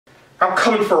I'm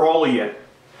coming for all of you.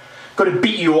 Gonna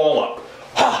beat you all up.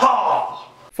 Ha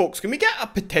ha! Folks, can we get a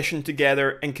petition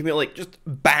together and can we like just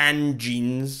ban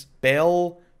jeans?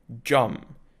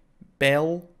 Belgium.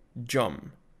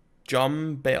 Belgium.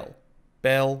 Jum bell.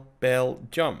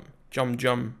 Belgium. Jum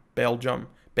Belgium.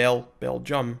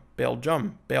 Belgium. Belgium.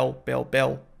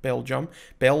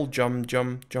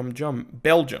 Belgium.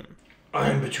 Belgium.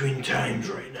 I'm between times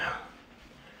right now.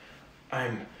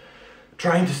 I'm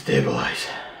trying to stabilize.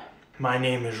 My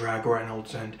name is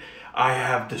Ragreynolds and I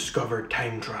have discovered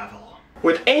time travel.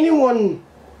 Would anyone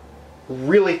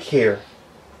really care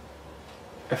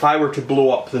if I were to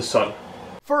blow up the sun?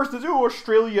 First it's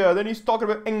Australia, then he's talking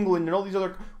about England and all these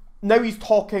other... Now he's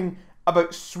talking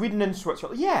about Sweden and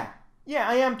Switzerland. Yeah,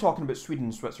 I am talking about Sweden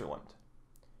and Switzerland.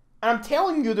 And I'm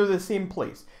telling you they're the same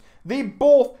place. They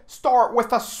both start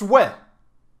with a SW.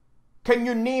 Can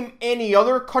you name any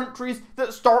other countries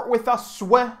that start with a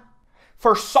SW?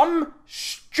 For some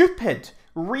stupid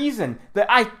reason that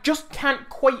I just can't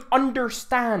quite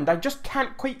understand, I just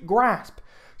can't quite grasp,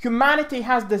 humanity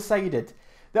has decided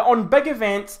that on big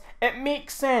events it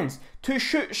makes sense to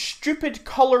shoot stupid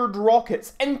coloured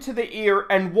rockets into the air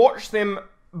and watch them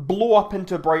blow up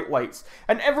into bright lights.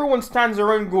 And everyone stands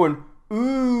around going,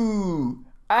 ooh,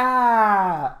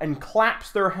 ah, and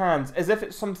claps their hands as if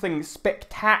it's something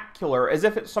spectacular, as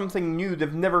if it's something new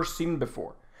they've never seen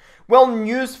before. Well,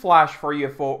 newsflash for you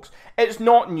folks, it's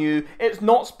not new, it's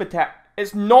not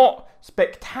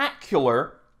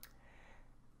spectacular,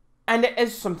 and it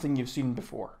is something you've seen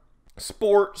before.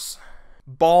 Sports,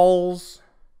 balls,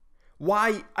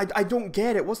 why, I don't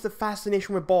get it, what's the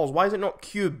fascination with balls? Why is it not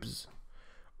cubes,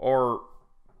 or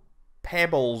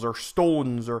pebbles, or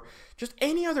stones, or just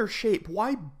any other shape?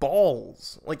 Why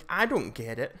balls? Like, I don't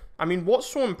get it. I mean, what's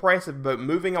so impressive about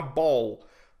moving a ball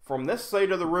from this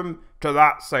side of the room to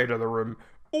that side of the room?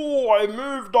 Oh, I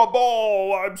moved a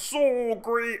ball! I'm so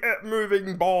great at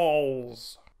moving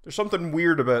balls! There's something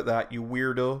weird about that, you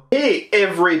weirdo. Hey,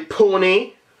 every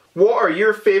pony! What are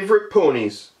your favourite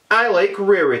ponies? I like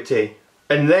Rarity.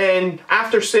 And then,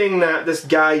 after saying that, this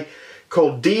guy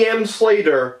called DM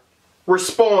Slider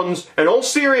responds in all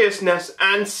seriousness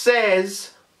and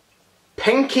says,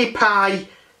 Pinkie Pie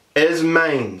is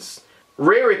mine's.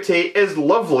 Rarity is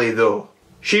lovely though.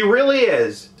 She really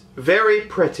is. Very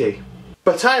pretty.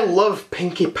 But I love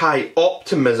Pinkie Pie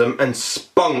optimism and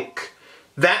spunk.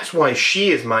 That's why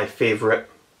she is my favourite.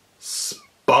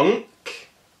 Spunk?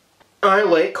 I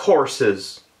like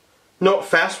horses. Not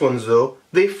fast ones though,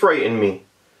 they frighten me.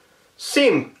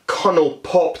 Same Colonel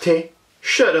Popty.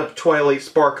 Shut up, Twilight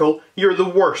Sparkle, you're the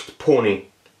worst pony.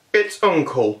 It's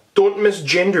Uncle, don't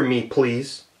misgender me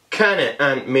please. Can it,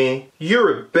 Aunt May?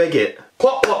 You're a bigot.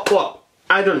 Plop plop plop.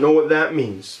 I don't know what that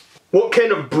means. What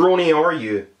kind of brony are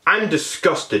you? I'm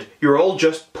disgusted, you're all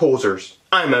just posers.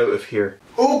 I'm out of here.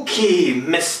 Okay,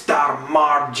 Mr.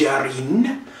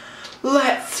 Margarine.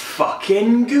 Let's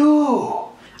fucking go.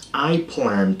 I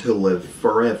plan to live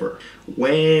forever.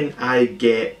 When I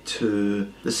get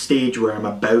to the stage where I'm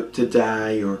about to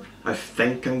die, or I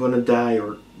think I'm gonna die,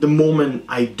 or the moment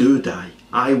I do die,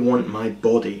 I want my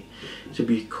body to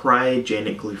be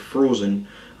cryogenically frozen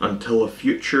until a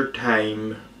future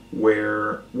time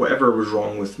where whatever was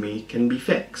wrong with me can be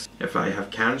fixed. If I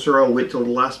have cancer, I'll wait till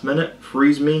the last minute,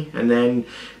 freeze me, and then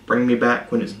bring me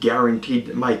back when it's guaranteed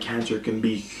that my cancer can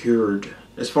be cured.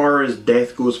 As far as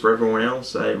death goes for everyone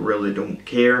else, I really don't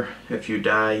care. If you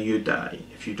die, you die.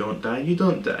 If you don't die, you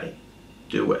don't die.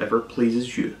 Do whatever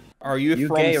pleases you. Are you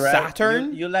from gay, right?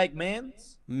 Saturn? You like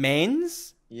men's?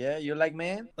 Men's? Yeah, you like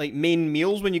men? Like main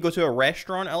meals when you go to a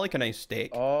restaurant? I like a nice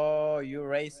steak. Oh, you're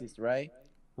racist, right?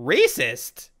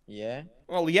 Racist? Yeah.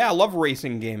 Well, yeah, I love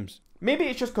racing games. Maybe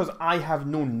it's just because I have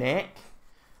no neck.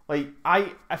 Like,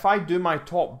 if I do my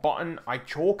top button, I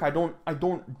choke. I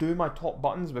don't do my top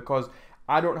buttons because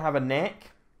I don't have a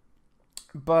neck.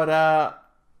 But,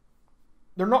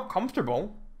 they're not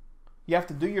comfortable. You have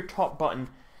to do your top button.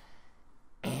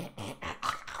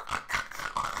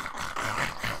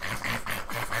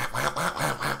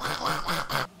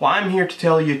 What I'm here to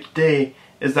tell you today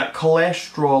is that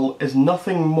cholesterol is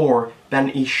nothing more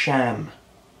than a sham.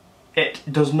 It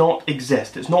does not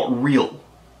exist. It's not real.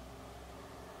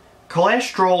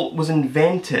 Cholesterol was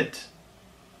invented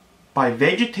by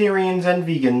vegetarians and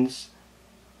vegans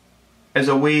as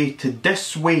a way to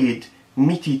dissuade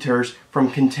meat eaters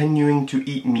from continuing to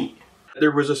eat meat.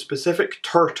 There was a specific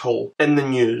turtle in the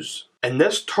news, and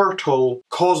this turtle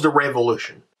caused a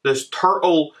revolution. This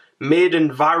turtle made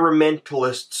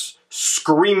environmentalists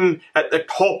scream at the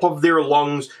top of their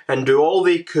lungs and do all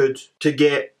they could to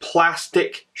get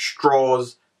plastic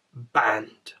straws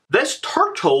banned. This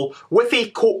turtle with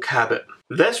a coke habit.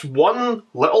 This one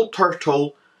little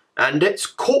turtle and its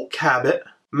coke habit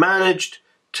managed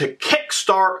to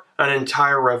kickstart an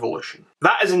entire revolution.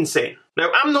 That is insane.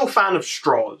 Now, I'm no fan of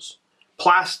straws.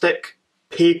 Plastic,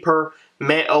 paper,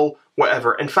 metal,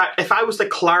 whatever. In fact, if I was to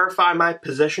clarify my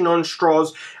position on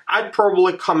straws, I'd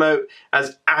probably come out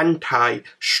as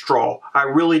anti-straw. I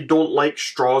really don't like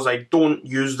straws. I don't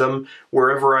use them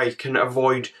wherever I can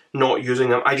avoid not using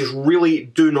them. I just really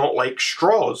do not like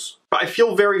straws. But I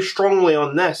feel very strongly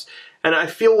on this, and I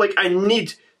feel like I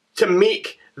need to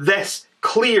make this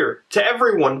clear to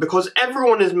everyone because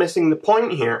everyone is missing the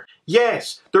point here.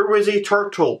 Yes, there was a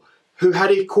turtle who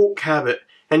had a coke habit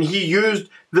and he used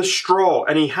the straw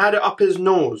and he had it up his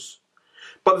nose.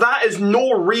 But that is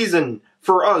no reason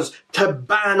for us to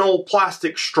ban all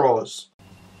plastic straws.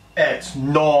 It's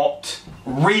not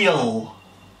real.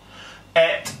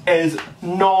 It is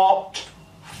not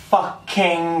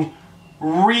fucking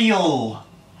real.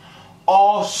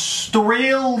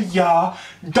 Australia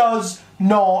does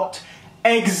not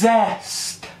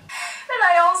exist. And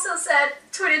I also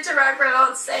tweeted to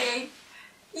ragreynolds saying,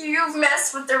 "You've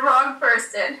messed with the wrong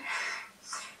person."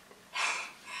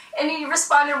 And he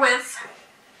responded with,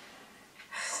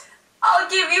 "I'll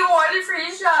give you one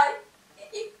free shot.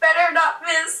 You better not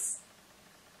miss."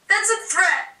 That's a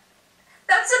threat.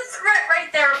 That's a threat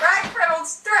right there.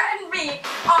 ragreynolds threatened me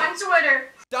on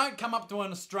Twitter. Don't come up to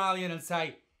an Australian and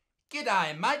say,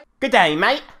 "G'day, mate." G'day,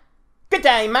 mate.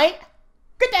 G'day, mate.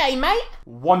 G'day, mate.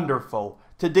 Wonderful.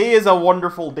 Today is a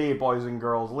wonderful day, boys and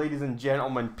girls, ladies and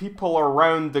gentlemen, people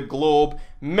around the globe.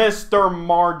 Mr.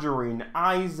 Margarine,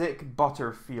 Isaac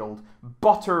Butterfield,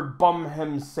 Butterbum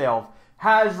himself,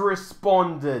 has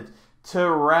responded to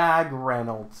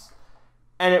ragreynolds.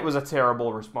 And it was a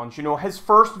terrible response. You know, his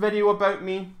first video about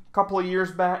me, a couple of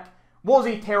years back, was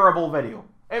a terrible video.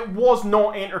 It was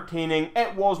not entertaining,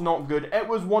 it was not good, it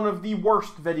was one of the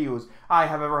worst videos I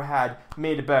have ever had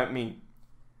made about me.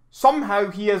 Somehow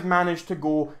he has managed to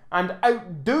go and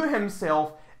outdo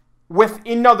himself with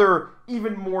another,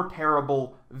 even more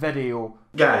terrible video.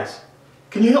 Guys,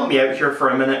 can you help me out here for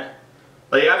a minute?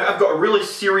 Like, I've got a really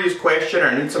serious question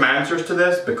and I need some answers to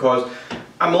this because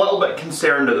I'm a little bit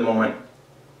concerned at the moment.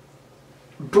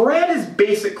 Bread is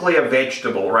basically a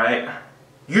vegetable, right?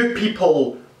 You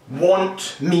people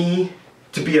want me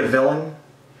to be a villain.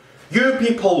 You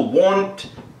people want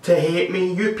to hate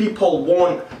me. You people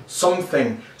want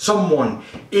something, someone,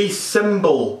 a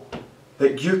symbol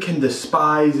that you can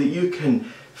despise, that you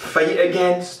can fight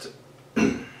against.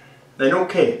 Then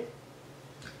okay,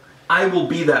 I will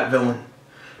be that villain.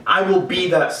 I will be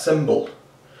that symbol.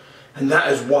 And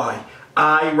that is why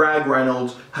I,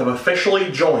 ragreynolds, have officially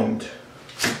joined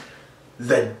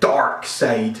the dark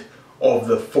side of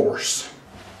the Force.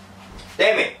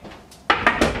 Demi!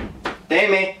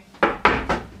 Demi!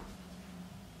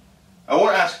 I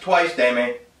won't ask twice,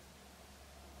 Demi.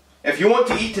 If you want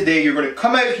to eat today, you're going to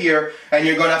come out here and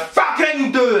you're going to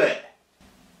fucking do it!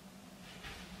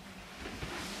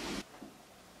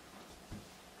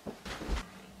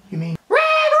 You mean?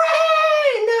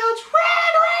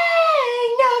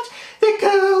 ragreynolds, the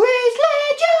coolest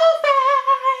lad you'll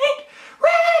find.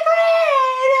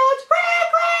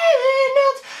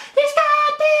 ragreynolds, the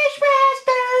Scottish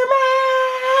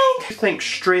mastermind. You think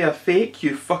Straya fake,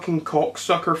 you fucking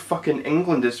cocksucker? Fucking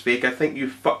England is fake. I think you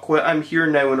fuckwit. I'm here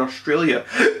now in Australia.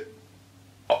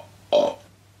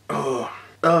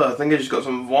 I think I just got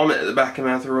some vomit at the back of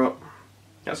my throat.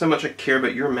 That's how much I care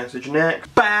about your message.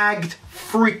 Next. Bagged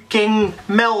freaking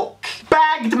milk.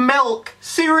 Bagged milk.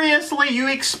 Seriously, you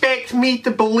expect me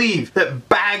to believe that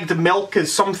bagged milk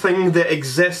is something that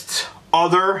exists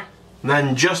other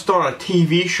than just on a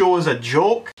TV show as a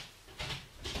joke?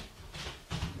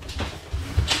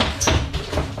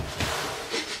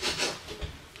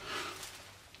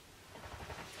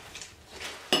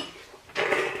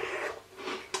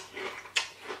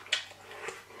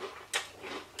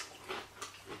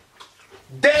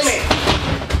 Damn it!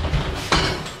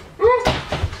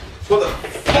 What the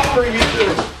fuck are you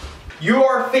doing? You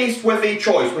are faced with a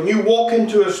choice. When you walk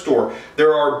into a store,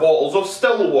 there are bottles of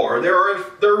still water,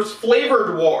 there's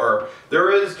flavored water, there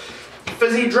is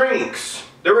fizzy drinks,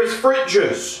 there is fruit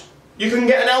juice. You can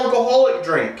get an alcoholic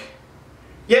drink.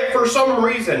 Yet for some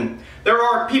reason, there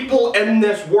are people in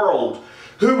this world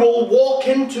who will walk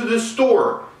into the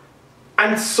store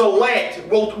and select,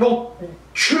 will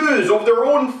choose of their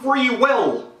own free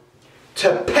will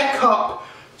to pick up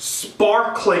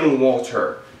sparkling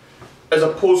water as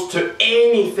opposed to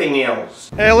anything else.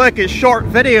 Hey look, it's short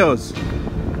videos.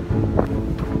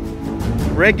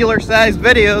 Regular sized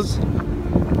videos.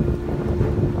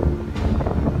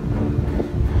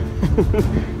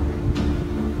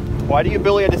 Why do you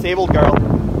bully a disabled girl?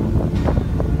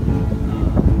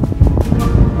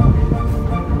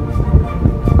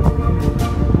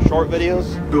 Short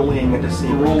videos? Bullying a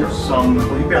disabled girl. Some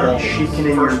shaking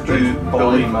in your boot,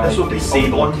 bully. This will be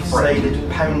a one-sided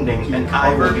pounding, and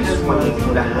I will be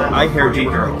swinging the hand. I heard you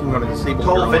picking on a disabled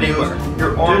girl. Tall videos,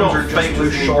 your arms are just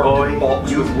too short to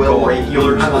box with will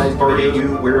regular size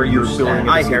video where you're stand.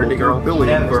 I heard the girl bullying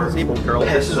a disabled girl.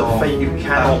 This is a fight you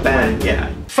cannot ban.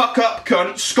 Yeah. Fuck up,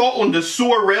 cunt. Scotland is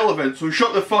so irrelevant, so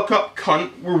shut the fuck up,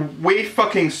 cunt. We're way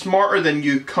fucking smarter than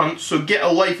you, cunt, so get a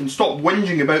life and stop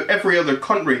whinging about every other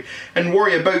country and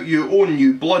worry about your own,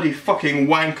 you bloody fucking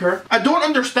wanker. I don't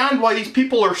understand why these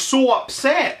people are so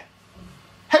upset.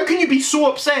 How can you be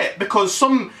so upset because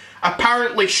some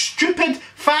apparently stupid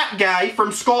fat guy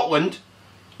from Scotland,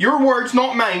 your words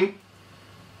not mine,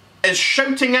 is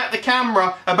shouting at the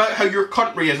camera about how your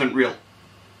country isn't real?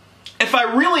 If I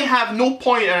really have no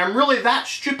point and I'm really that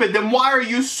stupid, then why are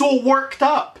you so worked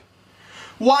up?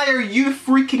 Why are you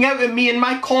freaking out at me in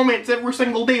my comments every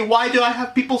single day? Why do I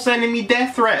have people sending me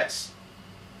death threats?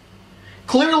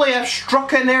 Clearly I've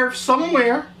struck a nerve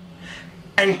somewhere,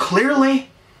 and clearly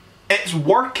it's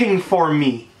working for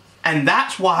me. And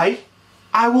that's why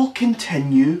I will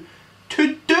continue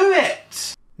to do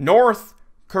it. North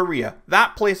Korea.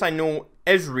 That place I know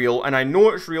is real, and I know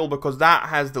it's real because that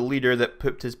has the leader that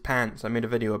pooped his pants. I made a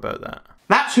video about that.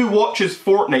 That's who watches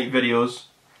Fortnite videos.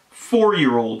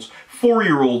 4-year-olds.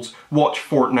 4-year-olds watch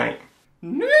Fortnite.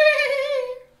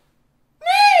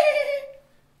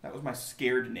 That was my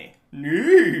scared neigh.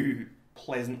 No.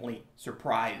 Pleasantly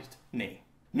surprised neigh.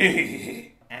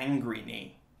 Angry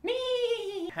neigh.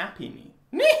 Happy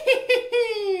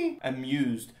neigh.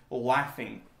 Amused,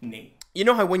 laughing neigh. You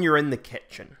know how when you're in the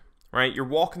kitchen, right? You're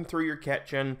walking through your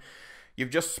kitchen,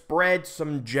 you've just spread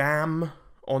some jam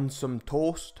on some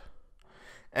toast,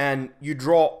 and you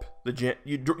drop the jam,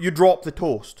 you drop the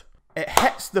toast. It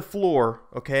hits the floor,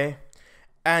 okay?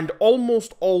 And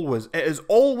almost always, it is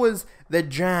always the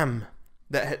jam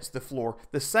that hits the floor.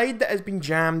 The side that has been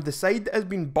jammed, the side that has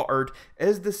been buttered,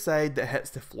 is the side that hits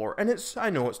the floor. And it's, I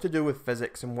know, it's to do with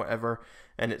physics and whatever,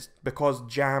 and it's because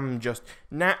jam just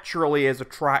naturally is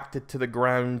attracted to the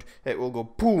ground. It will go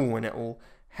boom and it will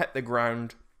hit the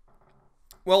ground.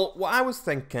 Well, what I was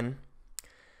thinking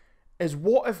is,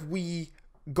 what if we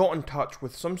got in touch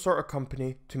with some sort of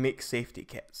company to make safety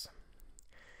kits?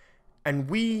 And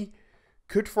we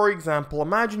could, for example,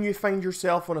 imagine you find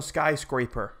yourself on a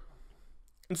skyscraper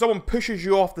and someone pushes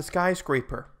you off the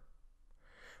skyscraper.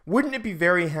 Wouldn't it be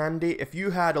very handy if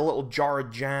you had a little jar of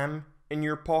jam in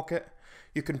your pocket?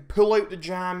 You can pull out the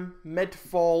jam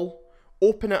mid-fall,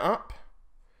 open it up,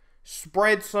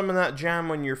 spread some of that jam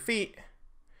on your feet,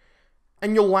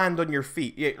 and you'll land on your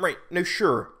feet. Yeah, right. Now,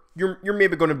 sure, you're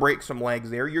maybe going to break some legs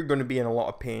there. You're going to be in a lot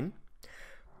of pain.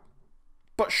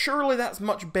 But surely that's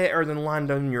much better than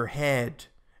landing on your head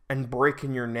and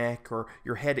breaking your neck or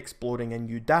your head exploding and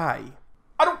you die.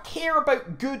 I don't care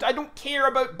about good. I don't care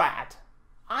about bad.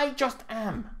 I just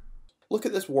am. Look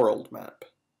at this world map.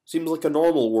 Seems like a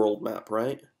normal world map,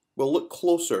 right? Well, look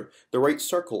closer. The right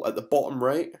circle at the bottom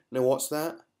right. Now what's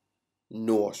that?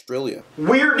 No, Australia.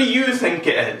 Where do you think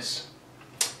it is?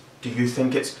 Do you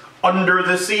think it's under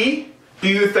the sea? Do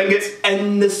you think it's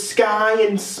in the sky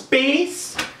in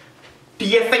space? Do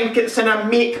you think it's in a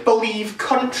make-believe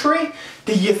country?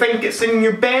 Do you think it's in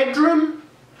your bedroom?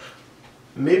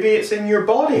 Maybe it's in your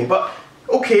body, but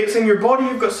okay, it's in your body,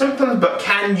 you've got symptoms, but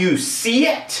can you see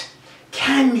it?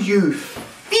 Can you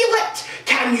feel it?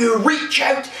 Can you reach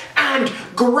out and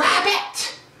grab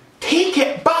it? Take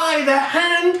it by the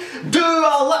hand, do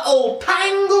a little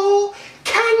tango?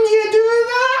 Can you do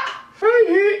that? I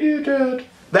hate you, Dad.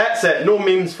 That's it, no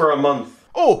memes for a month.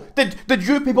 Oh, did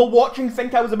you people watching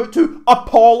think I was about to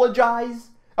apologise?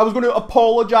 I was going to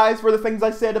apologise for the things I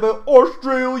said about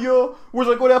Australia. Was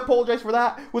I going to apologise for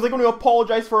that? Was I going to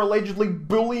apologise for allegedly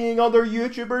bullying other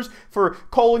YouTubers? For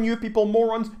calling you people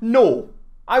morons? No.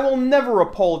 I will never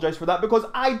apologise for that because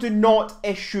I do not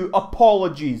issue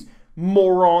apologies.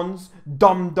 Morons,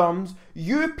 dum-dums,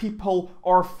 you people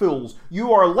are fools.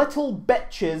 You are little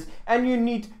bitches and you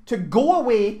need to go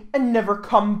away and never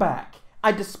come back.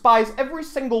 I despise every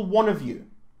single one of you.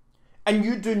 And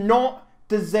you do not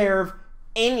deserve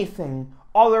anything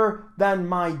other than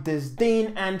my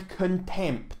disdain and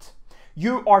contempt.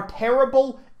 You are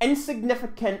terrible,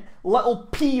 insignificant little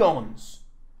peons.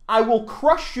 I will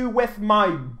crush you with my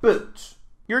boot.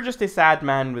 You're just a sad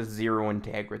man with zero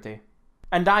integrity.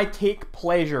 And I take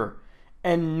pleasure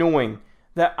in knowing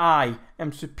that I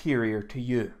am superior to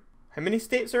you. How many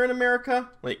states are in America?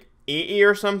 Like 80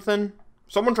 or something?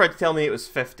 Someone tried to tell me it was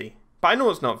 50. But I know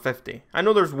it's not 50. I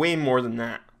know there's way more than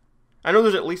that. I know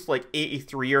there's at least like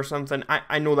 83 or something.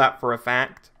 I know that for a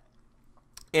fact.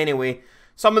 Anyway,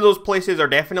 some of those places are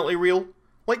definitely real.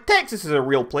 Like, Texas is a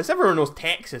real place. Everyone knows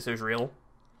Texas is real.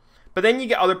 But then you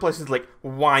get other places like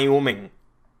Wyoming,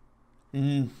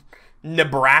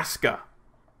 Nebraska,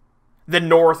 the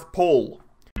North Pole.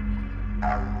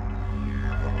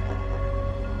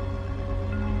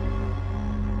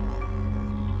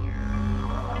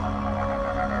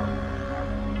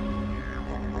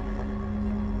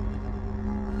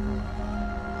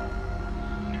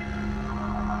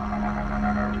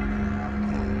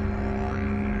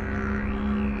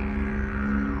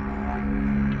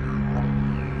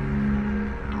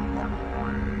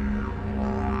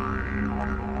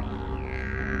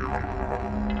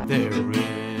 There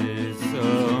is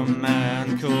a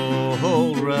man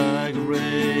called ragreynolds.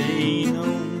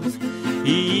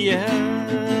 He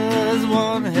has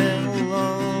one hell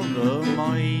of a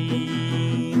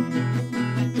mind.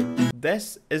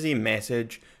 This is a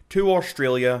message to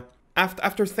Australia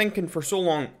after thinking for so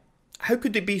long, how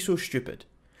could they be so stupid?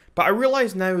 But I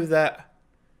realise now that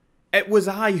it was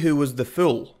I who was the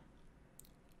fool.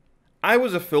 I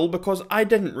was a fool because I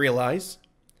didn't realise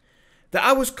that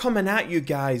I was coming at you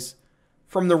guys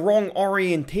from the wrong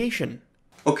orientation.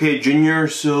 Okay, Junior,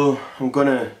 so I'm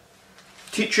gonna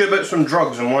teach you about some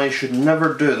drugs and why you should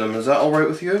never do them. Is that alright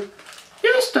with you?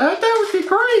 Yes, Dad, that would be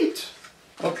great.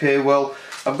 Okay, well,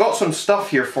 I've got some stuff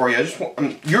here for you.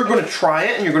 You're gonna try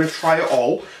it and you're gonna try it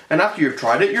all. And after you've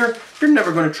tried it, you're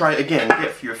never gonna try it again.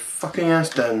 Get your fucking ass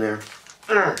down there.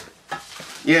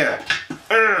 Yeah.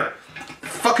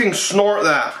 Fucking snort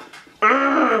that.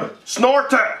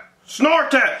 Snort it.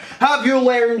 Snort it! Have you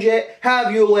learned yet?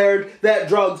 Have you learned that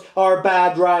drugs are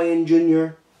bad, Ryan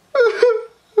Jr.?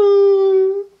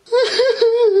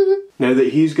 Now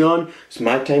that he's gone, it's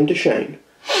my time to shine.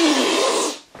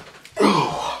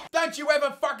 Don't you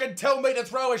ever fucking tell me to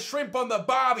throw a shrimp on the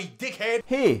barbie, dickhead!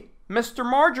 Hey, Mr.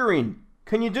 Margarine,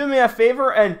 can you do me a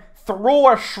favour and throw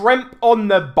a shrimp on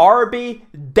the Barbie,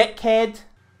 dickhead?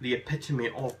 The epitome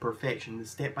of perfection, the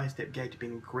step-by-step guide to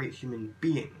being a great human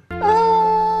being.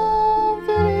 Ave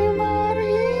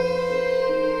Maria,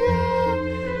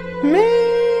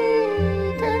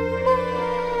 meek and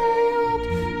mild.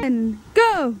 And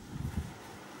go!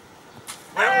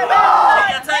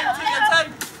 Take your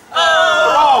time.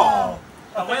 Oh!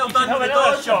 Well done with the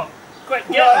door shot. Quick,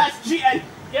 get him! That's cheating!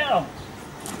 Get him!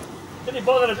 Didn't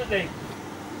bother us, did they?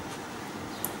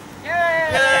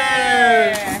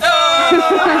 Yay! Oh!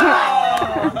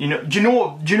 Do you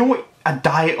know what a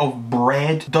diet of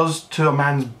bread does to a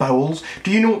man's bowels? Do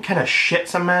you know what kind of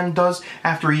shits a man does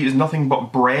after he eats nothing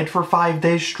but bread for 5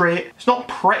 days straight? It's not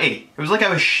pretty. It was like I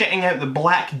was shitting out the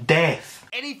Black Death.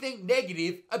 Anything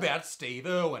negative about Steve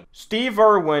Irwin? Steve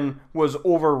Irwin was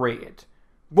overrated.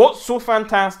 What's so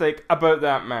fantastic about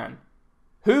that man?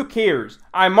 Who cares?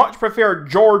 I much prefer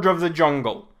George of the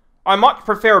Jungle. I much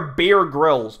prefer Bear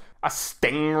Grylls. A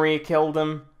stingray killed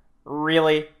him?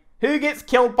 Really? Who gets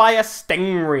killed by a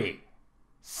stingray?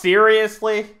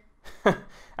 Seriously?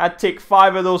 I'd take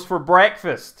 5 of those for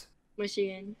breakfast.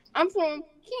 Michigan. I'm from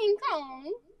King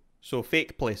Kong. So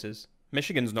fake places.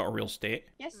 Michigan's not a real state.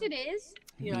 Yes, it is.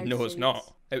 No, it's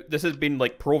not. This has been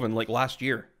like proven like last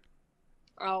year.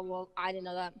 Oh, well, I didn't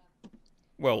know that.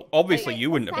 Well, obviously you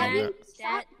wouldn't have known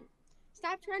that.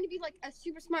 Stop trying to be like a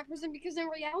super smart person because in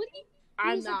reality,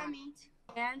 I'm not.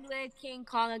 And with King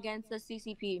Kong against the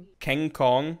CCP. King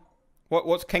Kong?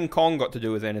 What's King Kong got to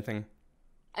do with anything?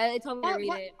 They told me to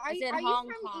read it. Are you from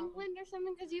England or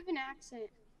something? Because you have an accent.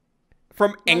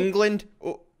 From England?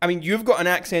 Oh, I mean, you've got an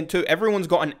accent too. Everyone's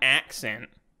got an accent.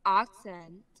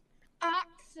 Accent.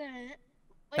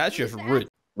 Like, that's just rude.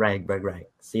 Right.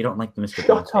 So you don't like the Mr.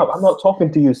 Shut up. I'm not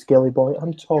talking to you, Skelly Boy.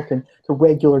 I'm talking to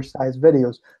regular size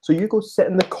videos. So you go sit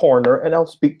in the corner and I'll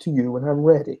speak to you when I'm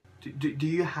ready. Do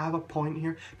you have a point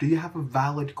here? Do you have a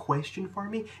valid question for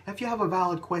me? If you have a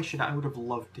valid question, I would have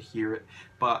loved to hear it.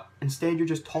 But instead you're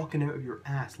just talking out of your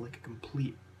ass like a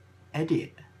complete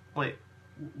idiot. Like,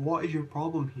 what is your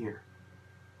problem here?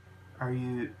 Are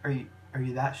you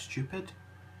that stupid?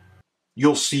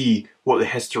 You'll see what the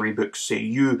history books say.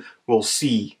 You will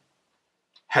see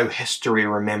how history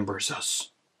remembers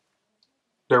us.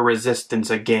 The resistance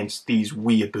against these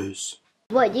weeaboos.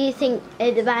 What do you think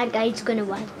the bad guy's gonna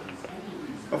win?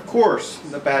 Of course,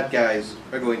 the bad guys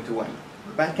are going to win.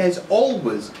 The bad guys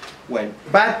always win.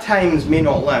 Bad times may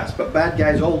not last, but bad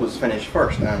guys always finish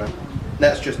first, Anna.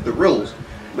 That's just the rules.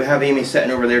 We have Amy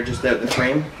sitting over there just out the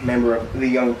frame, member of the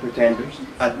Young Pretenders,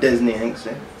 at Disney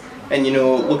Inc. And you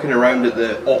know, looking around at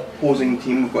the opposing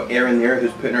team, we've got Erin there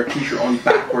who's putting her t-shirt on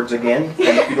backwards again. And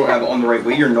if you don't have it on the right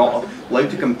way, you're not allowed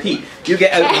to compete. You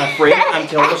get out, my friend, I'm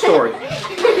telling a story.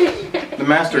 The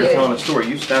master is telling a story.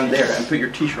 You stand there and put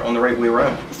your t-shirt on the right way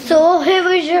around. So who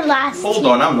was your last Hold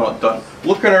on, I'm not done.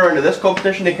 Looking around at this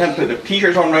competition, they can't put their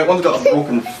t-shirts on right. One's got a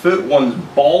broken foot, one's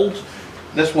bald.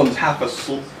 This one's half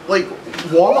asleep. Like,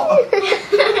 what?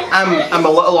 I'm a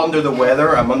little under the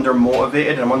weather, I'm under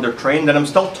motivated, I'm under trained, and I'm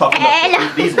still tough enough to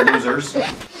beat these losers.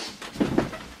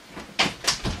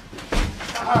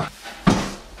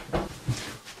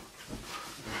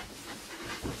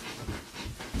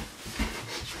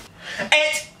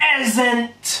 It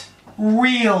isn't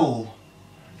real.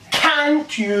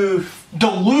 Can't you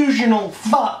delusional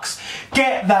fucks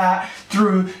get that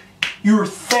through your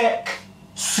thick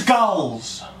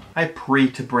skulls? I pray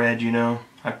to bread, you know.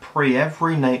 I pray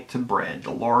every night to bread,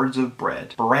 the lords of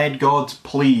bread. Bread gods,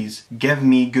 please, give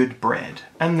me good bread.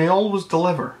 And they always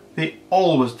deliver. They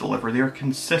always deliver. They are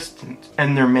consistent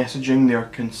in their messaging. They are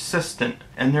consistent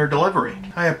in their delivery.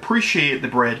 I appreciate the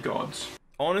bread gods.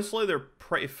 Honestly, they're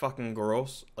pretty fucking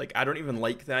gross. Like, I don't even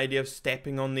like the idea of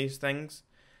stepping on these things.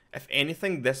 If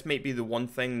anything, this might be the one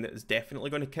thing that is definitely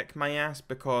going to kick my ass,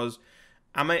 because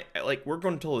I might, like, we're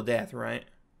going till the death, right?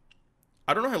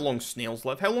 I don't know how long snails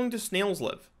live. How long do snails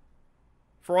live?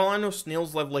 For all I know,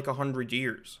 snails live like 100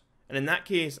 years. And in that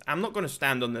case, I'm not going to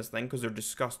stand on this thing because they're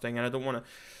disgusting and I don't want to...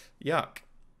 Yuck.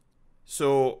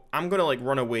 So, I'm going to, like,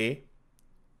 run away.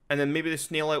 And then maybe the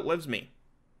snail outlives me.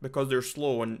 Because they're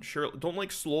slow. And sure, don't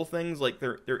like slow things, like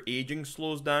their aging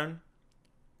slows down.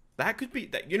 That could be...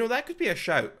 you know, that could be a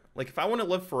shout. Like, if I want to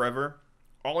live forever,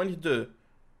 all I need to do...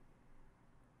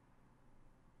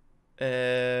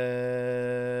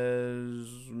 is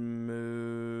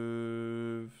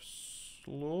move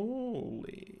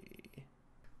slowly.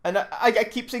 And I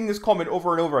keep seeing this comment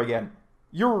over and over again.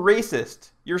 You're racist.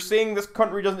 You're saying this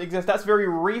country doesn't exist. That's very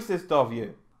racist of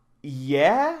you.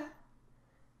 Yeah?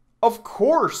 Of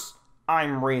course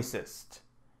I'm racist.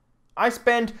 I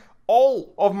spend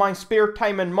all of my spare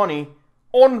time and money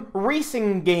on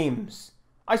racing games.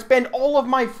 I spend all of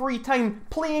my free time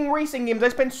playing racing games. I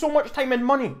spend so much time and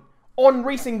money on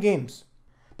racing games.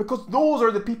 Because those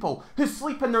are the people who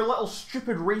sleep in their little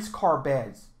stupid race car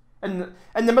beds. And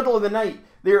in the middle of the night,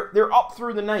 they're up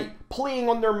through the night, playing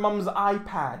on their mum's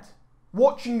iPad.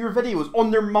 Watching your videos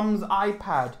on their mum's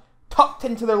iPad, tucked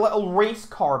into their little race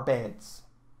car beds.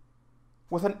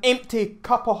 With an empty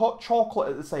cup of hot chocolate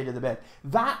at the side of the bed.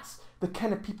 That's the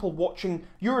kind of people watching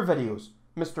your videos,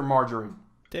 Mr. Margarine.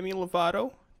 Demi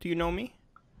Lovato, do you know me?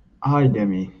 Hi,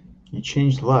 Demi. You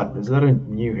changed a lot. Is that a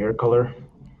new hair color?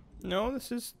 No,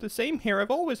 this is the same hair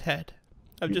I've always had.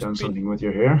 You've done something with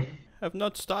your hair? I've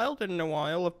not styled it in a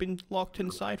while. I've been locked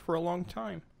inside for a long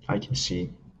time. I can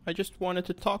see. I just wanted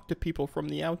to talk to people from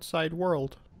the outside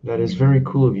world. That is very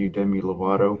cool of you, Demi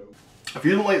Lovato. If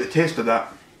you don't like the taste of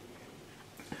that,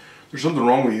 there's something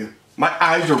wrong with you. My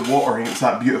eyes are watering, it's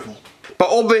that beautiful. But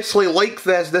obviously, like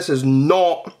this is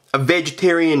not a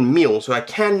vegetarian meal, so I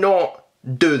cannot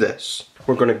do this.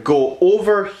 We're gonna go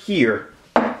over here.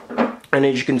 And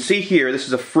as you can see here, this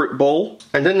is a fruit bowl.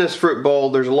 And in this fruit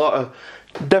bowl, there's a lot of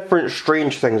different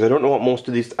strange things. I don't know what most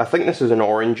of these... I think this is an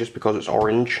orange just because it's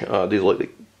orange. These look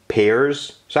like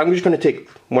pears. So I'm just going to take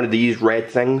one of these red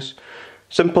things.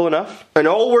 Simple enough. And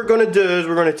all we're going to do is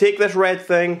we're going to take this red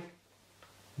thing.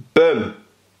 Boom.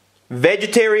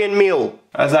 Vegetarian meal.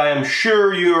 As I am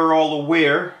sure you are all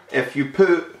aware, if you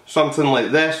put something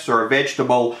like this or a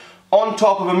vegetable on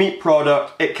top of a meat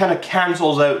product, it kind of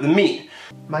cancels out the meat.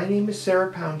 My name is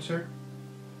Sarah Pouncer.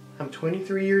 I'm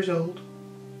 23 years old.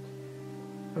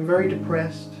 I'm very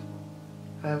depressed.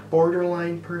 I have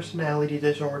borderline personality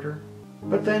disorder.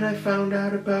 But then I found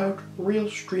out about Real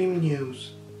Stream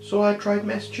News, so I tried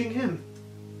messaging him.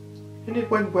 And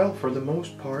it went well for the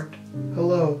most part.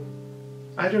 Hello.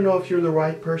 I don't know if you're the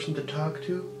right person to talk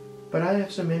to, but I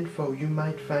have some info you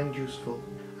might find useful.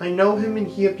 I know him and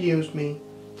he abused me.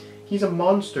 He's a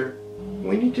monster.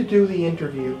 We need to do the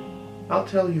interview. I'll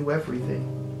tell you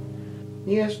everything.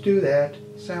 Yes, do that.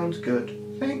 Sounds good.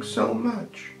 Thanks so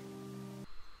much.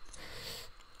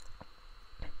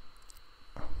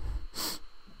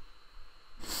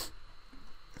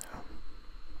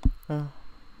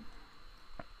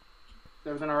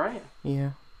 Everything alright?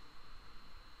 Yeah.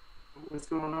 What's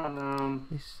going on?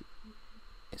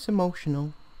 It's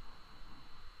emotional.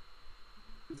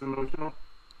 It's emotional?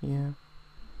 Yeah.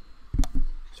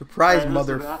 Surprise, Alright,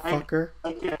 listen, motherfucker.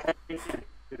 I can't. This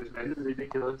is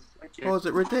ridiculous. Oh, is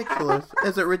it ridiculous?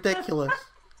 Is it ridiculous?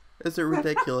 Is it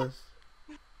ridiculous?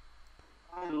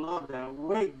 I love that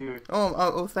wig, dude.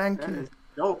 Oh, thank That you. is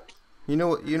dope. You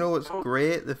know what's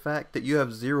great? The fact that you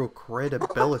have zero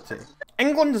credibility.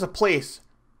 England is a place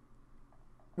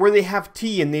where they have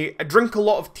tea and they drink a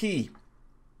lot of tea.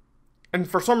 And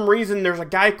for some reason there's a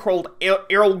guy called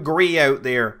Earl Grey out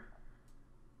there.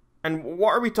 And what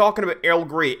are we talking about Earl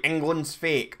Grey? England's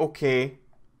fake. Okay.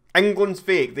 England's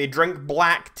fake. They drink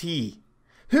black tea.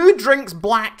 Who drinks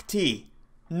black tea?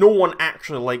 No one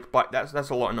actually likes black. That's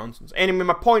a lot of nonsense. Anyway,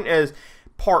 my point is,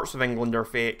 parts of England are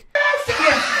fake.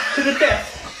 Yes, to the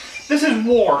death. This is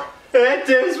war. It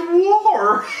is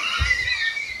war.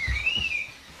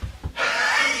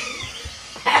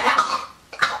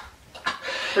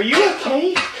 Are you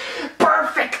okay?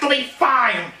 Perfectly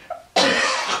fine.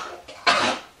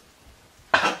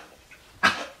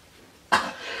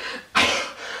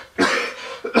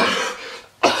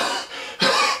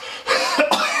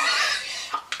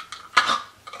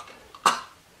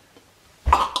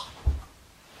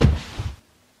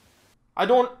 I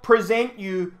don't present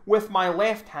you with my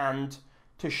left hand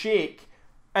to shake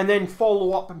and then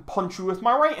follow up and punch you with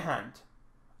my right hand.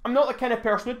 I'm not the kind of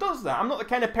person who does that. I'm not the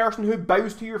kind of person who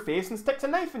bows to your face and sticks a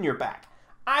knife in your back.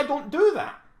 I don't do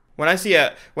that. When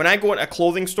I go into a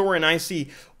clothing store and I see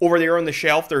over there on the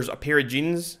shelf there's a pair of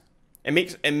jeans,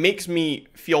 it makes me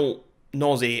feel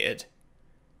nauseated.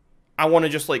 I want to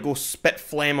just like go spit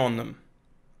phlegm on them.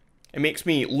 It makes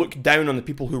me look down on the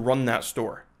people who run that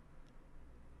store.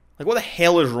 Like, what the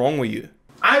hell is wrong with you?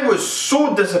 I was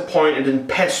so disappointed and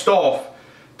pissed off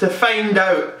to find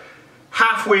out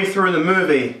halfway through the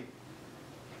movie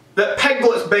that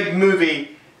Piglet's Big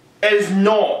Movie is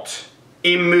not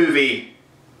a movie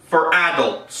for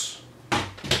adults.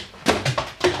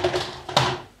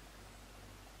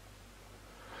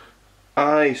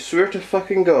 I swear to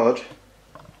fucking God,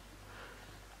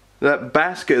 that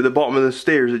basket at the bottom of the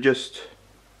stairs, it just...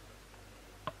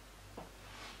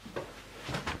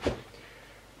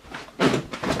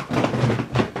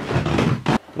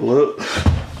 Look.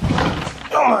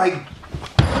 Oh my...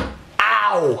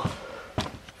 Ow!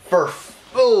 For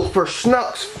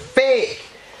Snuck's fake!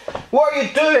 What are you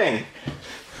doing?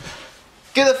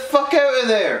 Get the fuck out of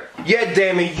there! Yeah,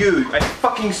 Demi, you. I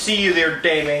fucking see you there,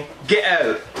 Demi. Get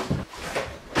out.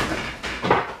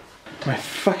 My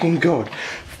fucking God.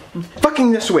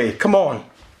 Fucking this way, come on.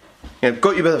 Yeah, I've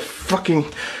got you by the fucking...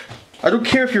 I don't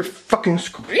care if you're fucking...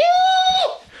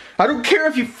 I don't care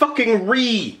if you fucking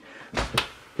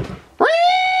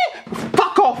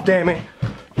Fuck off, Demi.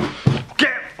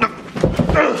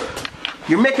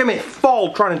 You're making me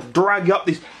fall trying to drag you up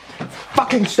these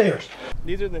fucking stairs.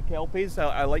 These are the kelpies.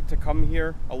 I like to come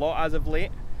here a lot as of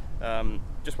late.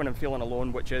 Just when I'm feeling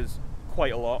alone, which is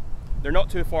quite a lot. They're not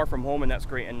too far from home and that's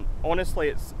great. And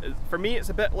honestly, for me, it's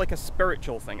a bit like a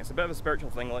spiritual thing. It's a bit of a spiritual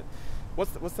thing. Like,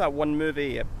 what's that one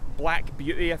movie? Black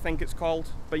Beauty, I think it's called.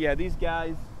 But yeah, these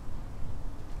guys,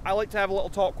 I like to have a little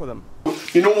talk with them.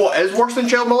 You know what is worse than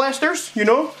child molesters? You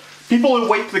know? People who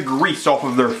wipe the grease off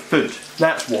of their food.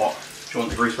 That's what. Do you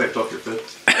want the grease wiped off your food?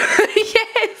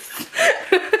 Yes!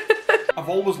 I've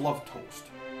always loved toast.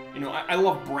 You know, I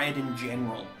love bread in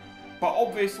general. But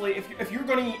obviously, if you're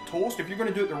going to eat toast, if you're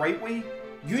going to do it the right way,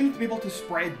 you need to be able to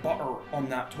spread butter on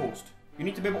that toast. You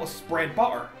need to be able to spread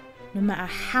butter. No matter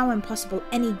how impossible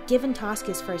any given task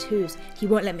is for his hooves, he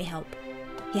won't let me help.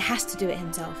 He has to do it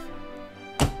himself.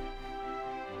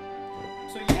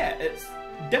 So yeah, it's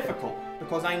difficult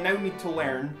because I now need to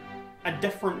learn a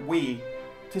different way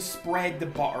to spread the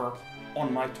butter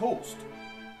on my toast.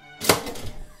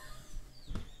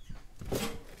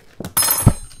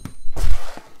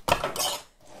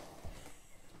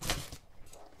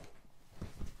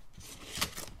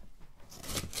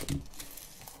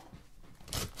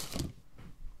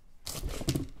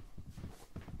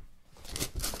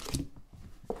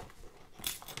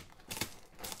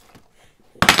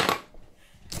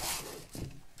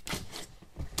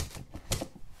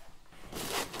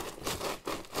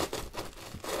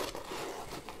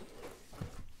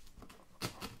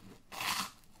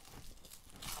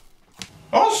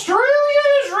 Australia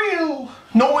is real!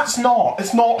 No, it's not.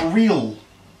 It's not real.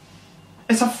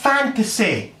 It's a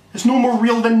fantasy. It's no more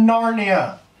real than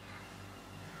Narnia.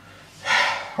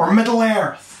 Or Middle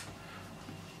Earth.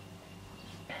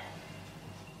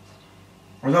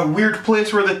 Or that weird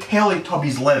place where the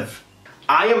Teletubbies live.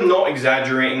 I am not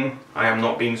exaggerating. I am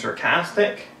not being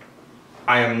sarcastic.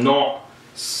 I am not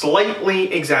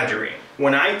slightly exaggerating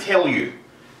when I tell you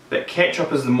that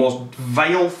ketchup is the most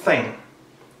vile thing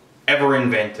ever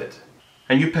invented.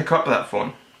 And you pick up that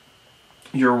phone,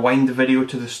 you rewind the video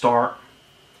to the start,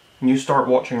 and you start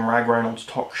watching ragreynolds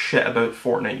talk shit about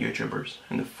Fortnite YouTubers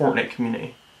and the Fortnite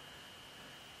community.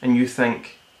 And you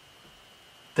think,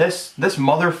 this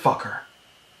motherfucker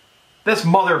This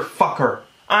motherfucker.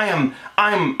 I'm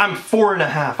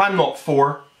 4.5. I'm not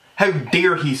 4. How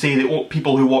dare he say that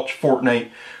people who watch Fortnite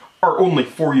are only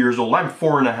 4 years old. I'm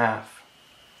 4.5.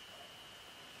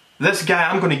 This guy,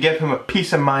 I'm going to give him a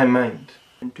piece of my mind.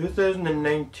 In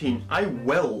 2019, I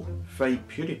will fight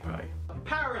PewDiePie.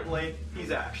 Apparently,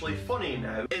 he's actually funny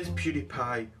now. Is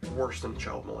PewDiePie worse than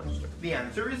child molester? The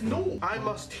answer is no. I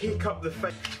must take up the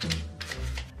fight.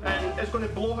 And it's going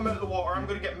to blow him out of the water. I'm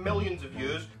going to get millions of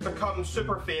views, become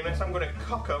super famous. I'm going to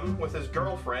cuck him with his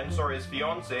girlfriend, sorry, his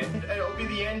fiance. And it'll be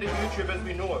the end of YouTube as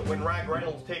we know it when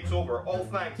ragreynolds takes over. All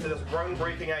thanks to this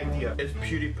groundbreaking idea. Is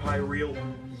PewDiePie real?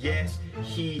 Yes,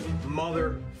 he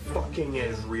motherfucking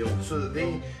is real. So that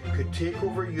they could take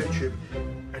over YouTube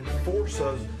and force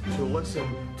us to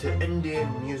listen to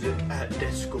Indian music at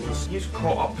discos. He's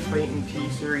caught up fighting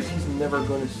T-Series. He's never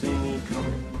going to see me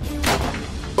coming.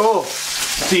 Oh!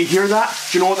 Do you hear that?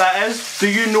 Do you know what that is? Do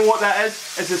you know what that is?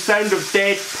 It's the sound of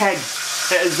dead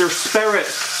pigs. It is their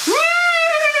spirits. Woo!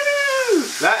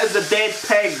 That is a dead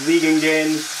pig, vegan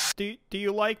games. Do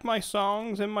you like my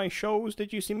songs and my shows?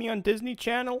 Did you see me on Disney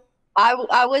Channel?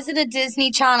 I wasn't a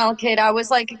Disney Channel kid. I was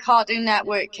like a Cartoon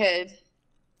Network kid.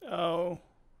 Oh,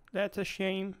 that's a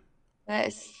shame.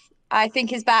 I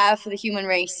think it's better for the human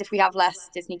race if we have less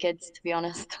Disney kids, to be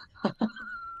honest.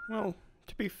 Well,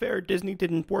 to be fair, Disney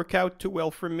didn't work out too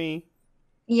well for me.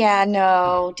 Yeah,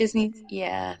 no. Disney,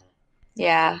 yeah.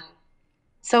 Yeah.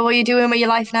 So what are you doing with your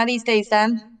life now these days,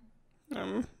 then?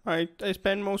 I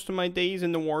spend most of my days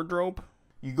in the wardrobe.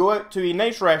 You go out to a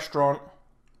nice restaurant,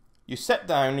 you sit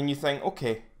down and you think,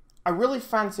 okay, I really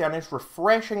fancy a nice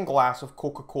refreshing glass of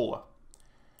Coca-Cola.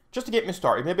 Just to get me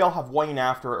started. Maybe I'll have wine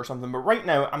after it or something, but right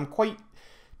now I'm quite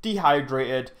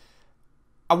dehydrated.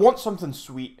 I want something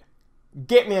sweet.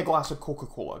 Get me a glass of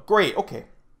Coca-Cola. Great, okay.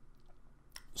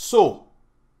 So,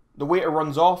 the waiter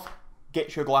runs off,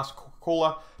 gets you a glass of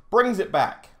Coca-Cola, brings it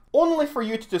back. Only for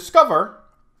you to discover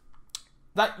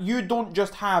that you don't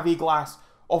just have a glass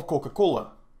of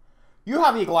Coca-Cola. You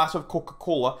have a glass of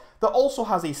Coca-Cola that also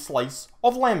has a slice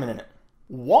of lemon in it.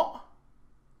 What?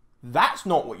 That's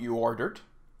not what you ordered.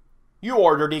 You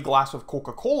ordered a glass of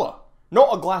Coca-Cola,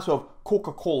 not a glass of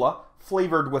Coca-Cola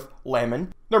flavored with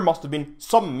lemon. There must have been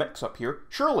some mix-up here,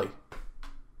 surely.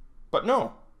 But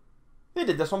no, they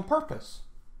did this on purpose.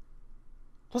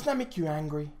 Doesn't that make you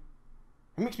angry?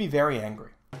 It makes me very angry.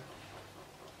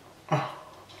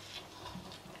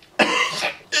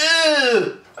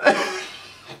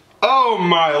 Oh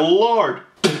my lord!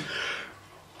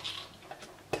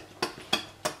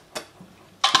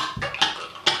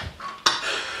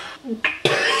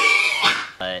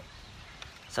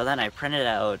 So then I printed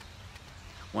out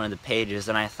one of the pages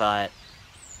and I thought,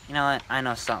 you know what, I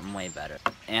know something way better.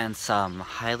 And some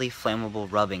highly flammable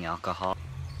rubbing alcohol.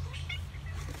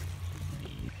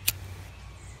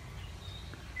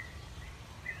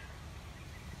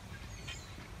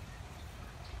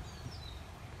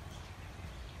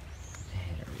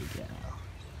 There we go.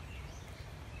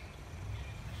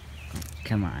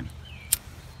 Come on.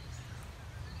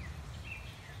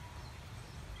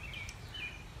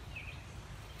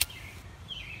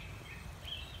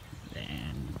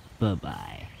 And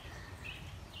bye-bye.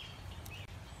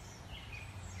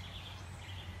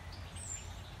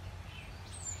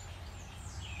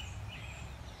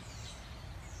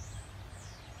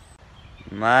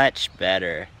 Much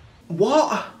better.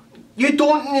 What? You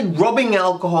don't need rubbing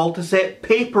alcohol to set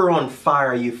paper on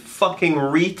fire, you fucking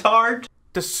retard.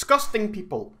 Disgusting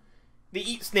people. They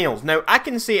eat snails. Now, I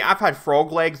can say I've had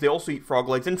frog legs. They also eat frog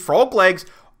legs. And frog legs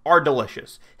are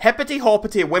delicious. Hippity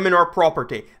hoppity, women are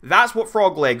property. That's what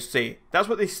frog legs say. That's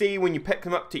what they say when you pick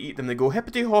them up to eat them. They go,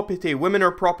 hippity hoppity, women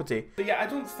are property. So yeah, I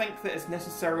don't think that it's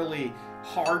necessarily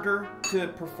harder to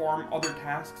perform other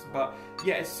tasks, but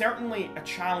yeah, it's certainly a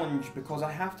challenge because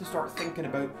I have to start thinking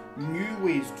about new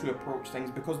ways to approach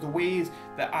things, because the ways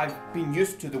that I've been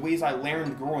used to, the ways I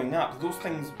learned growing up, those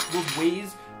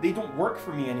ways, they don't work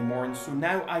for me anymore, and so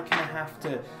now I kind of have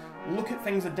to look at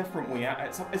things a different way.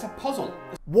 It's a puzzle.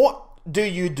 What do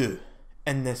you do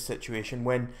in this situation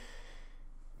when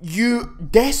you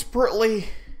desperately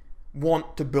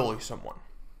want to bully someone?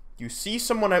 You see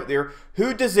someone out there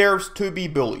who deserves to be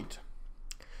bullied,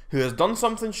 who has done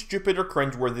something stupid or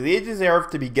cringe where they deserve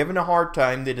to be given a hard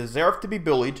time, they deserve to be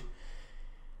bullied,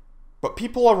 but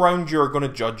people around you are going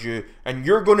to judge you and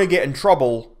you're going to get in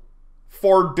trouble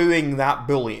for doing that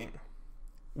bullying.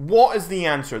 What is the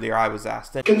answer there, I was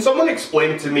asked? Can someone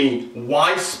explain to me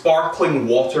why sparkling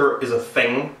water is a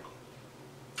thing?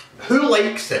 Who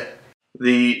likes it?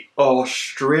 The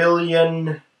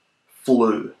Australian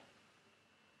flu.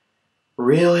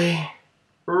 Really?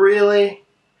 Really?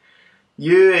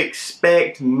 You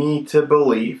expect me to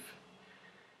believe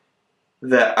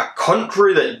that a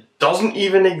country that doesn't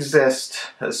even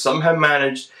exist has somehow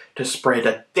managed to spread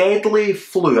a deadly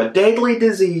flu, a deadly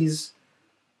disease,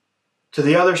 to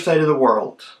the other side of the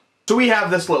world? So we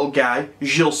have this little guy,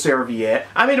 Gilles Serviette.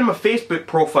 I made him a Facebook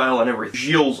profile and everything.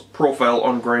 Gilles' profile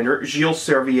on Grindr. Gilles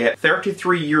Serviette,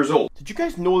 33 years old. Did you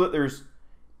guys know that there's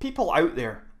people out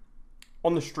there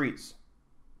on the streets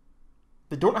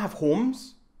that don't have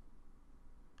homes?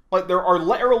 Like, there are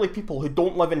literally people who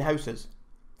don't live in houses.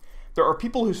 There are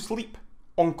people who sleep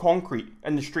on concrete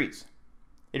in the streets.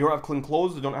 They don't have clean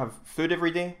clothes, they don't have food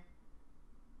every day.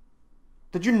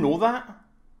 Did you know that?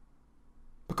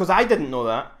 Because I didn't know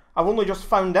that. I've only just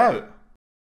found out.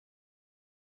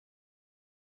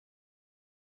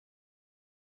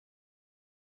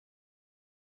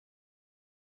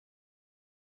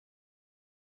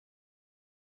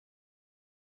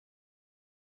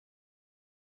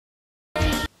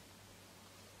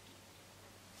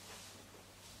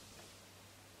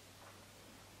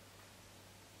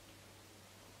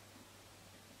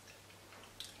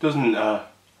 Doesn't, the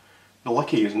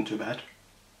licky isn't too bad.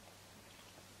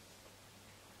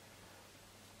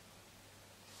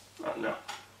 No.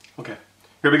 Okay,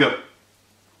 here we go.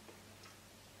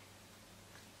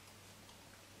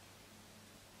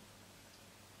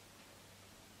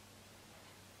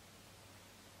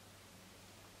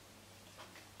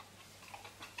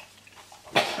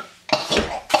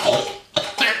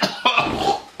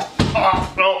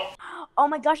 Oh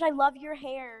my gosh, I love your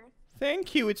hair.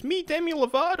 Thank you, it's me, Demi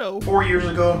Lovato. 4 years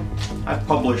ago, I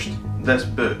published this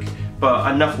book,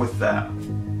 but enough with that.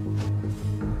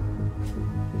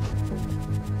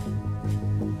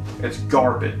 It's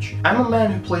garbage. I'm a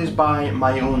man who plays by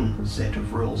my own set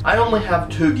of rules. I only have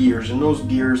 2 gears, and those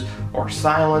gears are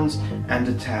silence and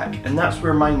attack, and that's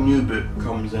where my new book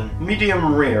comes in.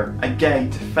 Medium Rare, a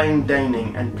guide to fine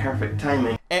dining and perfect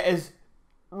timing. It is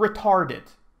retarded.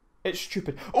 It's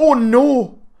stupid. Oh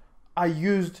no! I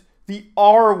used the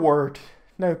R word.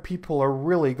 Now people are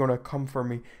really gonna come for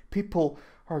me. People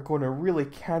are gonna really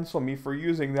cancel me for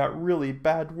using that really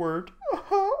bad word.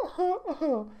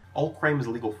 All crime is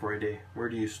legal for a day. Where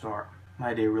do you start?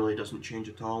 My day really doesn't change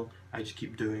at all. I just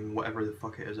keep doing whatever the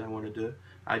fuck it is I want to do.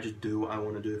 I just do what I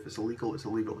want to do. If it's illegal, it's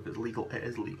illegal. If it's legal, it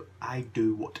is legal. I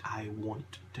do what I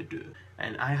want to do.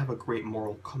 And I have a great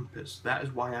moral compass. That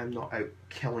is why I'm not out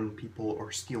killing people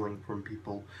or stealing from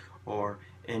people or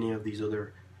any of these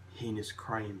other heinous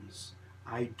crimes.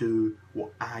 I do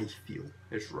what I feel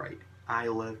is right. I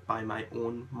live by my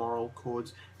own moral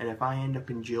codes, and if I end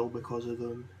up in jail because of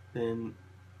them, then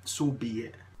so be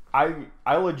it. I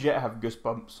legit have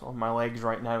goosebumps on my legs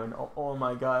right now, and oh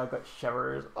my god, I've got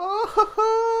shivers.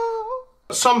 Oh.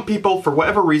 Some people, for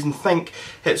whatever reason, think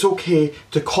it's okay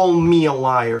to call me a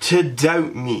liar, to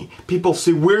doubt me. People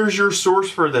say, where's your source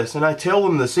for this? And I tell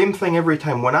them the same thing every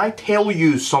time. When I tell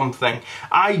you something,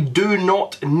 I do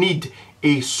not need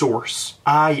a source.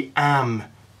 I am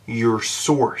your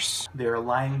source. They are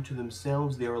lying to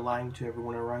themselves, they are lying to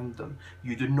everyone around them.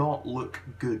 You do not look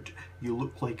good. You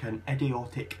look like an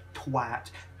idiotic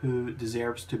twat who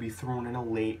deserves to be thrown in a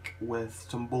lake with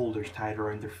some boulders tied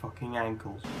around their fucking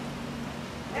ankles.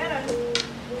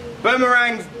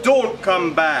 Boomerangs don't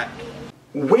come back!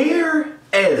 Where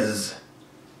is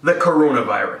the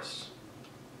coronavirus?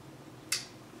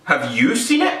 Have you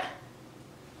seen it?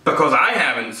 Because I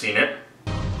haven't seen it.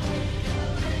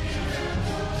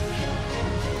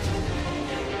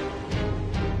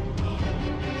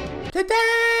 Today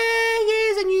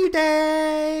is a new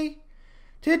day.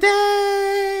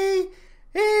 Today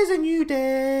is a new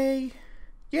day.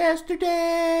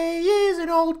 Yesterday is an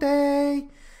old day.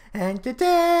 And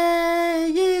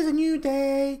today is a new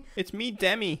day. It's me,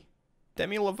 Demi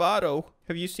Lovato.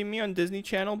 Have you seen me on Disney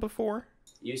Channel before?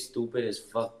 You stupid as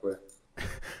fuck, bro.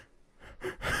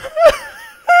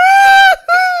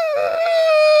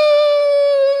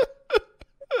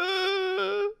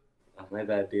 My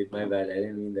bad, dude. My bad. I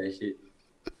didn't mean that shit.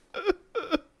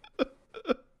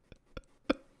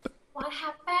 What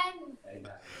happened?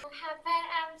 What happened?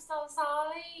 I'm so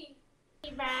sorry.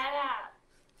 Bad.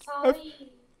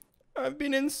 Sorry. I've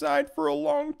been inside for a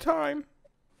long time.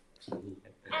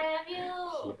 I love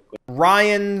you.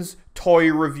 Ryan's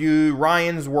toy review,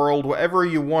 Ryan's world, whatever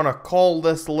you want to call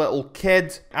this little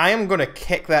kid. I am going to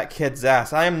kick that kid's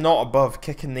ass. I am not above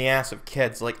kicking the ass of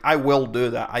kids. Like, I will do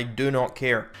that. I do not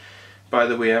care. By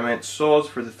the way, I meant saws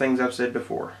for the things I've said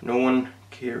before. No one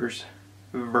cares.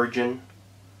 Virgin.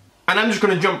 And I'm just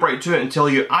going to jump right to it and tell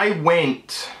you, I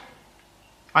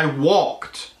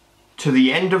walked to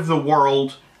the end of the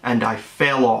world and I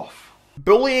fell off.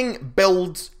 Bullying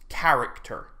builds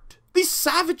character. These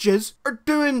savages are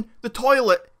doing the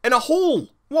toilet in a hole.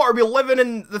 What, are we living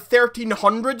in the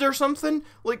 1300s or something?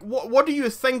 Like, what do you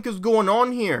think is going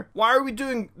on here? Why are we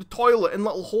doing the toilet in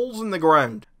little holes in the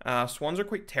ground? Swans are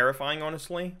quite terrifying,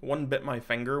 honestly. One bit my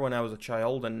finger when I was a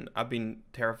child, and I've been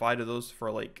terrified of those for,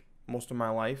 like, most of my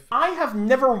life. I have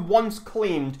never once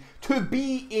claimed to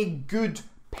be a good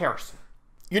person.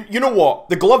 You know what?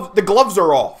 The gloves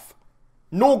are off.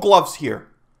 No gloves here.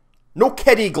 No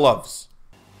kiddie gloves.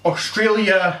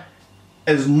 Australia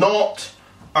is not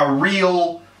a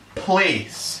real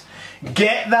place.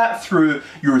 Get that through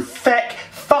your thick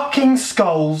fucking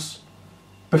skulls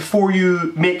before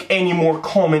you make any more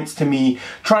comments to me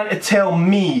trying to tell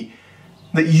me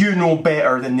that you know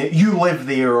better than that you live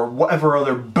there or whatever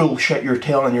other bullshit you're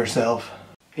telling yourself.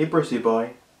 Hey Brucey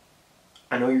boy,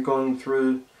 I know you're going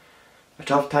through a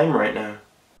tough time right now.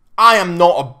 I am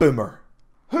not a boomer.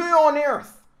 Who on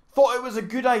earth thought it was a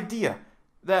good idea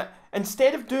that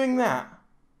instead of doing that,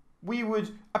 we would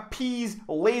appease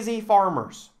lazy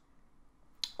farmers?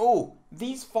 Oh,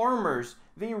 these farmers,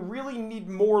 they really need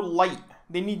more light.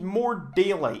 They need more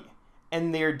daylight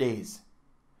in their days.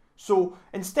 So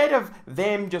instead of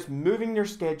them just moving their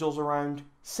schedules around,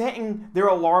 setting their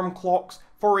alarm clocks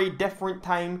for a different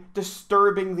time,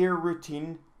 disturbing their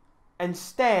routine,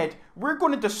 instead, we're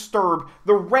going to disturb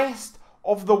the rest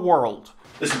of the world.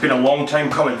 This has been a long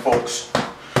time coming, folks.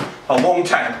 A long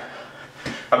time.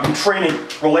 I've been training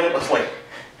relentlessly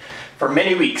for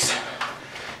many weeks.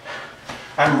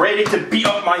 I'm ready to beat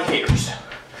up my haters.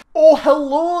 Oh,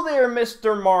 hello there,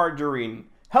 Mr. Margarine.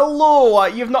 Hello,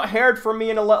 you've not heard from me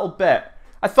in a little bit.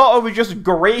 I thought I would just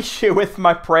grace you with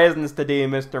my presence today,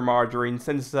 Mr. Margarine,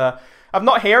 since I've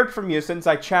not heard from you since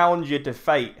I challenged you to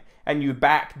fight, and you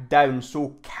backed down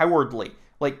so cowardly,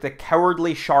 like the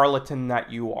cowardly charlatan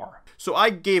that you are. So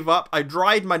I gave up, I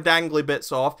dried my dangly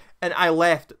bits off, and I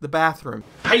left the bathroom.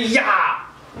 Hiya!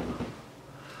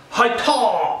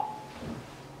 Hi-ta!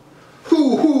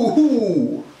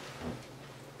 Hoo-hoo-hoo!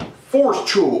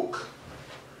 Force choke!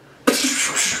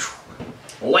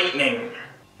 Lightning!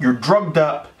 You're drugged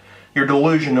up, you're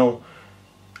delusional.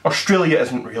 Australia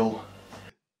isn't real.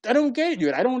 I don't get it,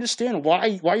 dude. I don't understand why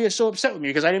you're so upset with me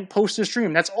because I didn't post the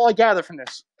stream. That's all I gather from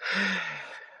this.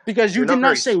 Because you did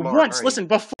not say once, listen,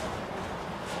 before.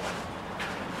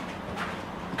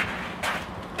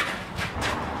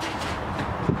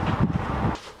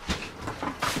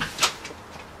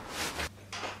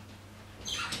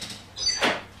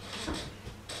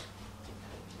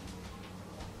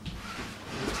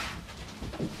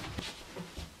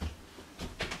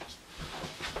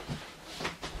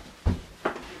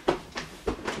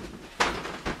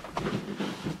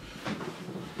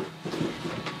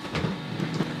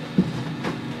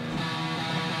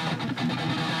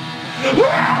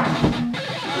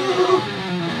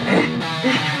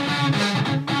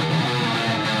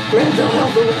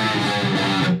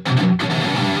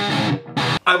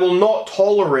 I will not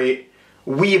tolerate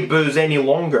weeaboos any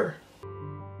longer.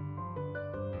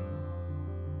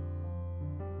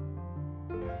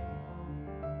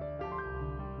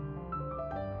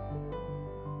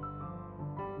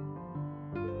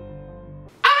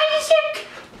 Isaac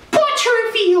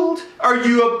Butterfield! Are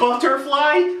you a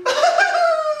butterfly? I'm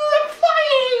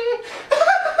flying!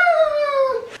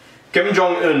 Kim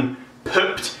Jong-un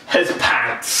pooped his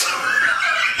pants.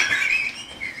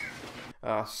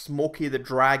 Smokey the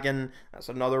Dragon, that's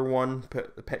another one.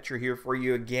 Put the picture here for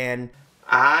you again.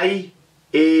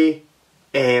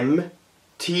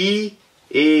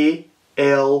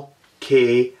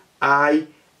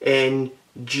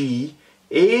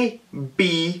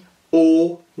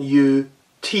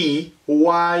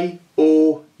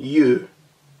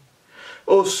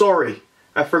 Oh, sorry.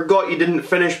 I forgot you didn't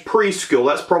finish preschool.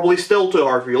 That's probably still too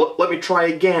hard for you. Let me try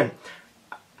again.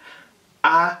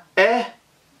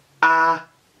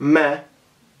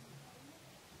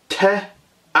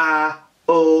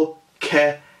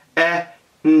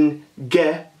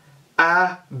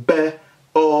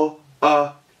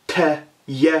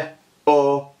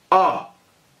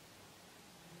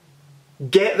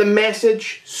 Get the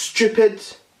message, stupid?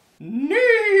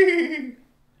 Nee!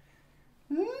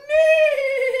 Nee!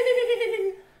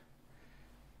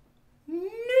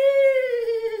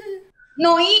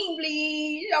 No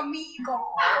English, amigo.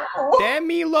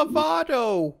 Demi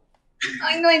Lovato!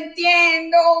 Ay, no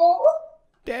entiendo.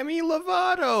 Demi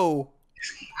Lovato!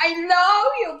 I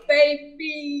love you,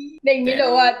 baby. Demi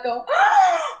Lovato.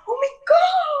 Oh my god!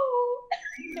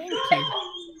 Thank you.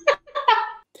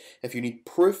 If you need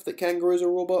proof that kangaroos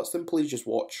are robots, then please just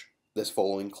watch this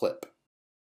following clip.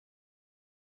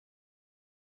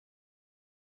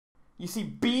 You see,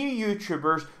 bee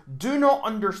YouTubers do not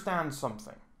understand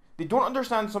something. They don't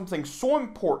understand something so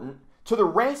important to the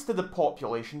rest of the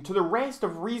population, to the rest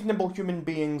of reasonable human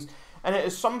beings, and it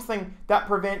is something that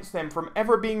prevents them from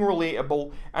ever being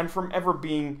relatable and from ever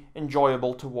being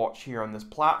enjoyable to watch here on this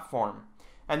platform.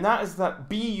 And that is that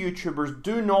bee YouTubers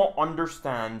do not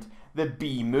understand the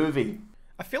bee movie.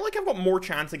 I feel like I've got more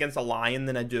chance against a lion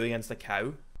than I do against a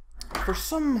cow. For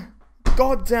some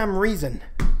goddamn reason.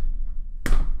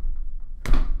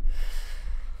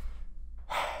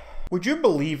 Would you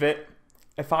believe it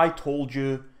if I told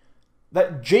you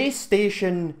that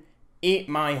J-Station ate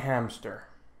my hamster?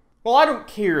 Well, I don't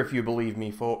care if you believe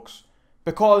me, folks,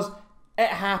 because it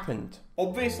happened.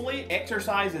 Obviously,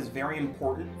 exercise is very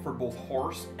important for both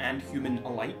horse and human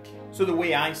alike. So the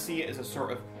way I see it is a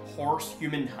sort of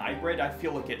horse-human hybrid. I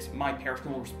feel like it's my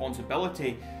personal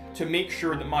responsibility to make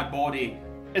sure that my body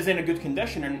is in a good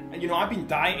condition. And, you know, I've been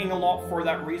dieting a lot for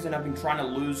that reason. I've been trying to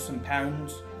lose some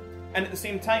pounds. And at the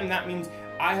same time, that means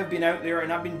I have been out there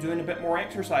and I've been doing a bit more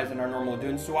exercise than I normally do.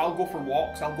 And so I'll go for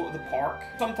walks, I'll go to the park.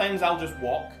 Sometimes I'll just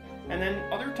walk. And then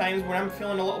other times when I'm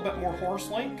feeling a little bit more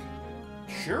horse-like,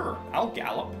 sure, I'll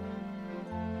gallop.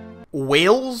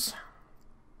 Wales?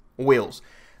 Wales.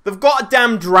 They've got a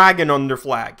damn dragon on their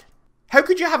flag. How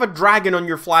could you have a dragon on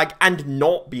your flag and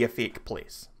not be a fake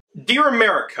place? Dear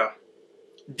America,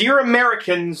 dear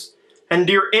Americans, and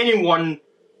dear anyone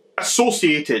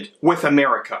associated with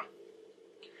America,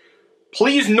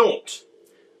 please note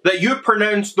that you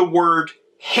pronounce the word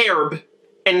herb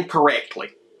incorrectly.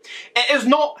 It is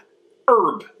not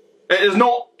herb. It is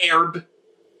not herb.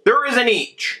 There is an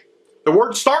H. The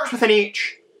word starts with an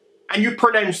H, and you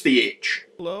pronounce the H.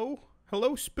 Hello?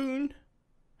 Hello, spoon?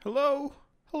 Hello?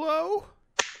 Hello?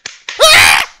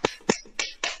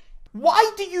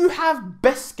 Why do you have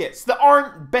biscuits that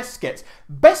aren't biscuits?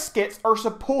 Biscuits are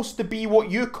supposed to be what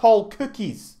you call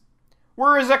cookies.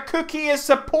 Whereas a cookie is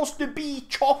supposed to be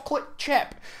chocolate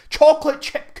chip. Chocolate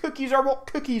chip cookies are what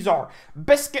cookies are.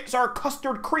 Biscuits are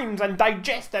custard creams and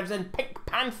digestives and pink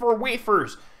panther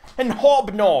wafers and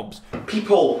hobnobs.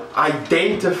 People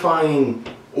identifying,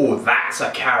 oh, that's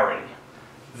a Karen.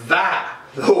 That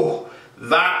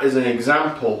is an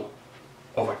example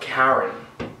of a Karen.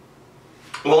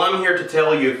 Well, I'm here to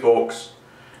tell you, folks,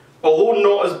 although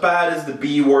not as bad as the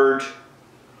B word,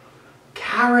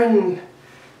 Karen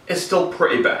is still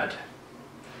pretty bad.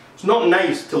 It's not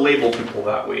nice to label people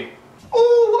that way.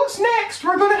 Oh, what's next?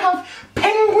 We're gonna have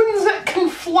penguins that can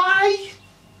fly?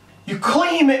 You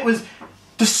claim it was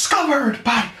discovered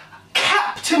by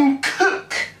Captain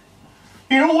Cook.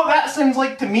 You know what that sounds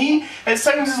like to me? It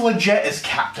sounds as legit as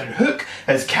Captain Hook,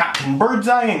 as Captain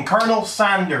Birdseye and Colonel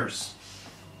Sanders.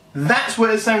 That's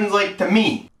what it sounds like to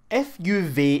me. If you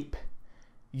vape,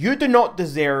 you do not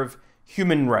deserve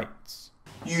human rights.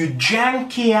 You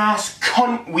janky ass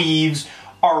cunt weaves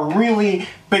are really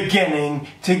beginning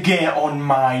to get on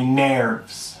my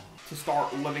nerves. To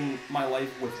start living my life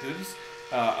with hooves,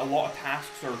 a lot of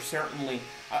tasks are certainly,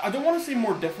 I don't want to say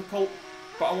more difficult,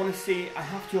 but I want to say I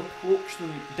have to approach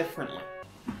them differently.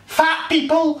 Fat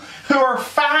people who are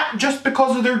fat just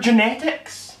because of their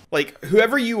genetics. Like,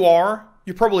 whoever you are,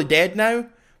 you're probably dead now,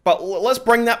 but let's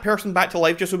bring that person back to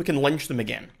life just so we can lynch them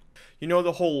again. You know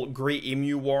the whole Great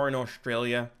Emu War in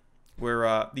Australia,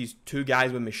 where these two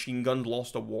guys with machine guns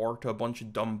lost a war to a bunch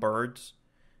of dumb birds?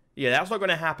 Yeah, that's not going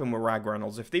to happen with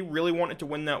ragreynolds. If they really wanted to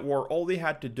win that war, all they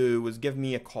had to do was give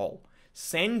me a call.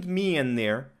 Send me in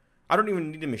there. I don't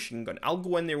even need a machine gun. I'll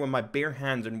go in there with my bare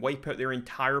hands and wipe out their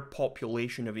entire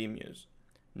population of emus.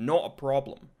 Not a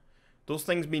problem. Those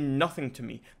things mean nothing to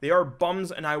me. They are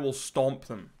bums and I will stomp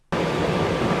them.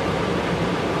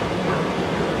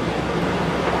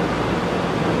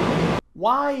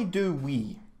 Why do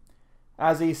we,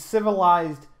 as a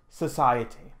civilized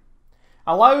society,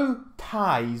 allow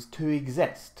ties to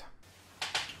exist?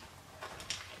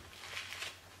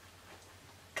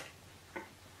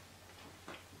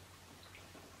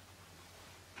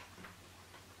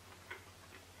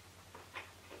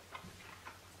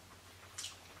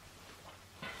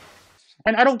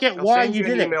 And I don't get why you did it. I'll send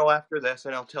you an email after this,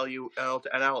 and I'll tell you. Yeah,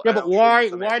 but why?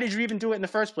 Why did you even do it in the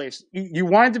first place? You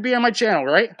wanted to be on my channel,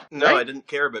 right? No, right? I didn't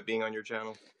care about being on your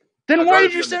channel. Then why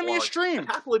did you send me a stream? I'd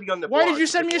happily be on the why blog. did you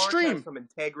send me a The blog stream? has some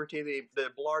integrity. The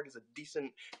blog is a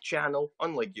decent channel,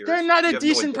 unlike yours. They're not a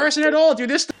decent person at all, dude.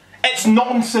 It's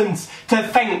nonsense to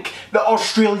think that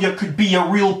Australia could be a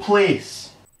real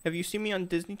place. Have you seen me on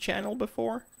Disney Channel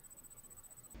before?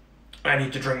 I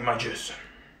need to drink my juice.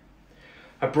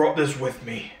 I brought this with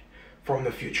me from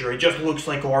the future. It just looks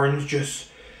like orange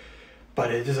juice,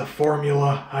 but it is a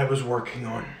formula I was working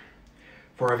on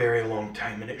for a very long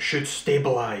time, and it should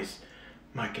stabilize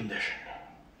my condition.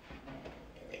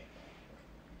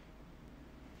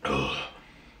 Ugh.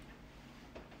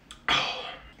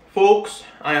 Folks,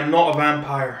 I am not a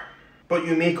vampire, but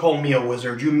you may call me a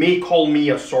wizard, you may call me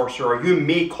a sorcerer, you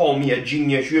may call me a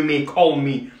genius, you may call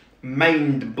me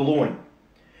mind-blowing.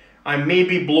 I may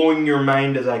be blowing your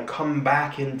mind as I come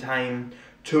back in time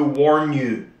to warn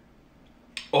you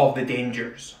of the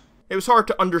dangers. It was hard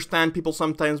to understand people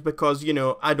sometimes because, you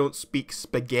know, I don't speak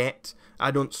spaghetti,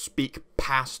 I don't speak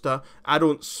pasta, I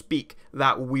don't speak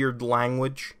that weird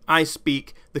language. I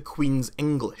speak the Queen's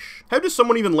English. How does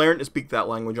someone even learn to speak that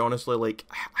language, honestly? Like,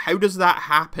 how does that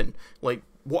happen? Like,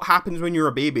 what happens when you're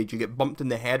a baby? Do you get bumped in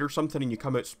the head or something and you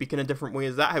come out speaking a different way?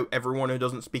 Is that how everyone who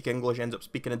doesn't speak English ends up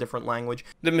speaking a different language?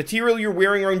 The material you're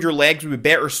wearing around your legs would be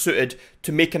better suited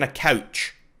to making a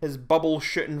couch. His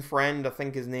bubble-shooting friend, I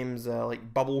think his name's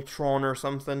like Bubbletron or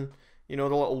something. You know,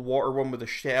 the little water one with a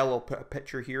shell. I'll put a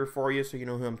picture here for you so you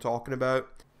know who I'm talking about.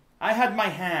 I had my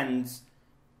hands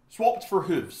swapped for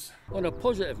hooves. On a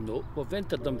positive note, we've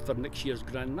entered them for next year's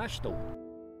Grand National.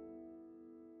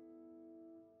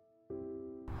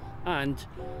 And,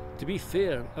 to be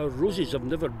fair, our roses have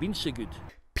never been so good.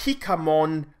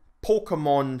 Pokemon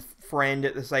friend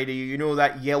at the side of you. You know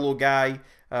that yellow guy,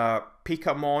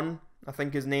 Pokemon, I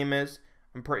think his name is.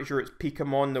 I'm pretty sure it's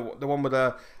Pokemon, the one with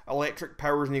the electric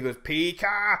powers, and he goes,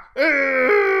 Pika!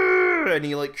 And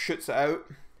he like shoots it out.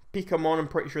 Pokemon, I'm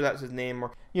pretty sure that's his name.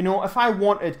 Or, you know, if I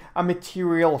wanted a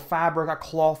material, a fabric, a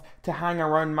cloth to hang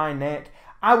around my neck,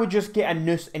 I would just get a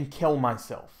noose and kill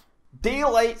myself.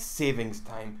 Daylight savings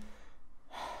time.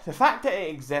 The fact that it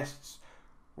exists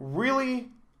really,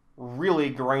 really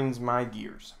grinds my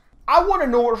gears. I want to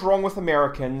know what's wrong with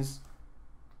Americans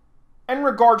in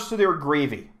regards to their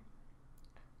gravy.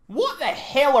 What the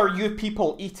hell are you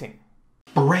people eating?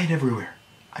 Bread everywhere.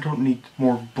 I don't need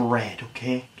more bread,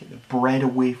 okay? Get the bread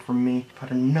away from me. I've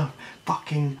had enough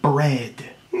fucking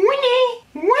bread. Winnie!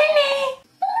 Winnie!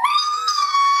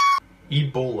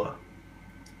 Ebola.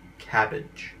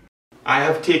 Cabbage. I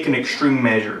have taken extreme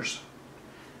measures.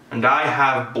 And I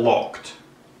have blocked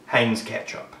Heinz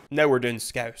ketchup. Now we're doing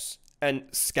Scouse. And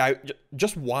Scouse,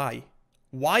 just why?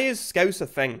 Why is Scouse a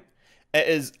thing? It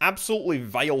is absolutely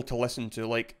vile to listen to.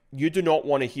 Like, you do not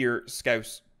want to hear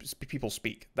Scouse people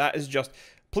speak. That is just...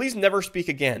 Please never speak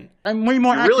again. I'm way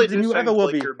more active than you ever will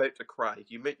like be. You're about to cry.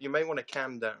 You might want to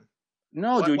calm down.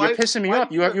 No, dude, you're pissing me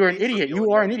off. You're an idiot.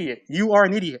 You are an idiot. You are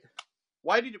an idiot.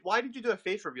 Why did you do a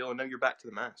face reveal and now you're back to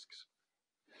the masks?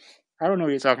 I don't know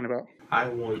what you're talking about. I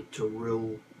want to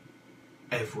rule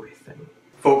everything.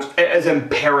 Folks, it is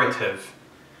imperative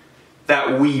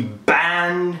that we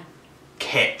ban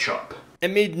ketchup.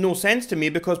 It made no sense to me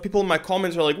because people in my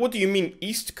comments are like, what do you mean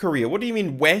East Korea? What do you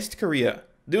mean West Korea?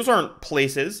 Those aren't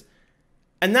places.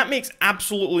 And that makes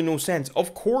absolutely no sense.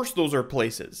 Of course those are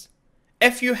places.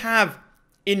 If you have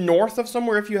a north of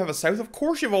somewhere, if you have a south, of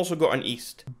course you've also got an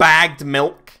east. Bagged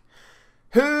milk.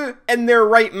 Who in their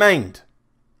right mind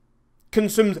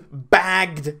consumes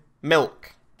bagged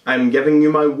milk? I'm giving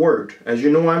you my word. As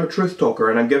you know, I'm a truth talker,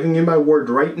 and I'm giving you my word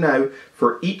right now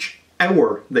for each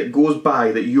hour that goes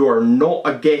by that you are not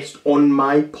a guest on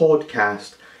my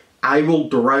podcast, I will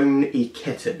drown a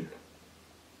kitten.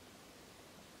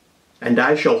 And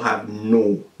I shall have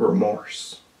no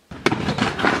remorse.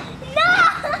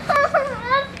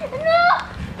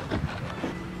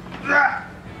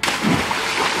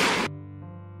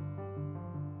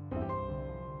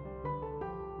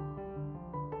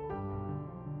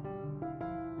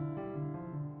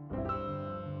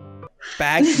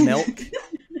 Bagged milk?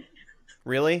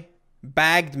 Really?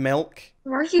 Bagged milk?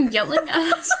 Why are you yelling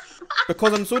at us?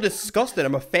 Because I'm so disgusted.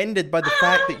 I'm offended by the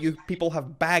fact that you people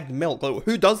have bagged milk. Like,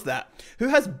 who does that? Who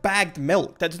has bagged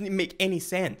milk? That doesn't even make any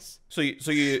sense. So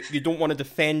you don't want to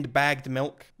defend bagged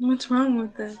milk? What's wrong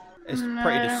with it? It's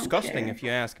pretty disgusting if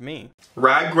you ask me.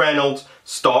 Ragreynolds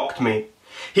stalked me.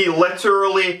 He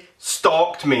literally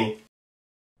stalked me.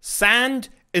 Sand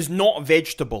is not a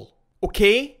vegetable,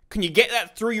 okay? Can you get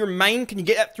that through your mind? Can you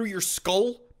get that through your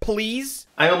skull, please?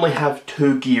 I only have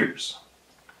 2 gears.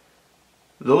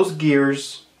 Those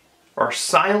gears are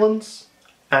silence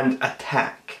and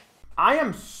attack. I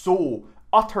am so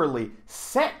utterly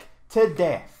sick to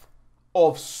death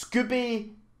of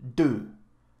Scooby-Doo.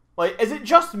 Like, is it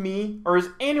just me, or is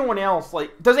anyone else,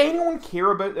 like, does anyone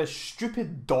care about this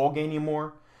stupid dog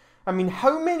anymore? I mean,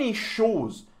 how many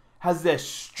shows has this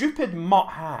stupid mutt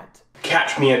had?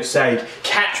 Catch me outside.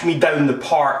 Catch me down the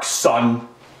park, son.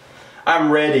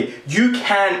 I'm ready. You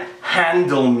can't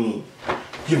handle me.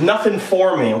 You've nothing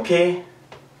for me, okay?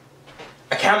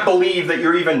 I can't believe that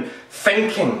you're even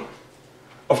thinking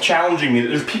of challenging me that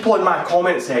there's people in my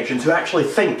comment sections who actually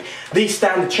think they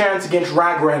stand a chance against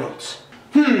Reynolds.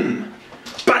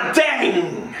 But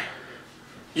dang!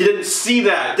 You didn't see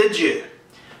that, did you?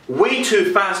 Way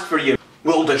too fast for you.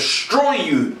 We'll destroy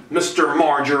you, Mr.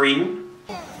 Margarine.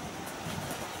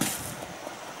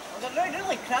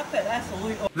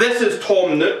 This is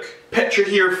Tom Nook. Picture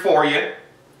here for you.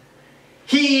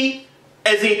 He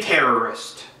is a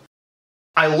terrorist.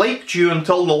 I liked you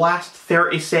until the last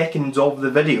 30 seconds of the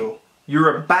video.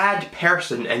 You're a bad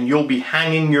person and you'll be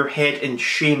hanging your head in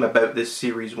shame about this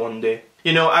series one day.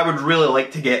 You know, I would really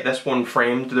like to get this one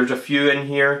framed. There's a few in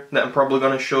here that I'm probably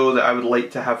going to show that I would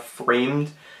like to have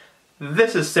framed.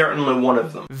 This is certainly one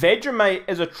of them. Vegemite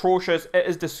is atrocious, it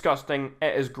is disgusting,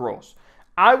 it is gross.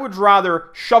 I would rather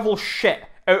shovel shit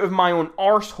out of my own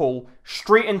arsehole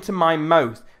straight into my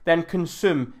mouth than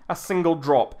consume a single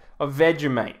drop of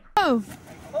Vegemite. Oh.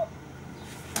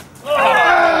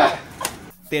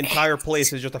 The entire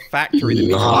place is just a factory that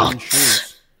makes wooden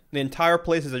shoes. The entire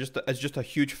place is just a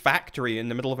huge factory in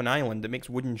the middle of an island that makes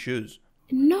wooden shoes.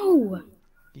 No.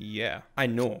 Yeah, I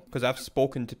know, because I've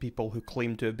spoken to people who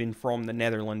claim to have been from the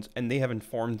Netherlands, and they have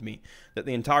informed me that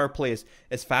the entire place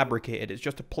is fabricated. It's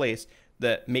just a place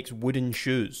that makes wooden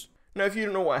shoes. Now, if you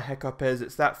don't know what a hiccup is,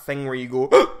 it's that thing where you go,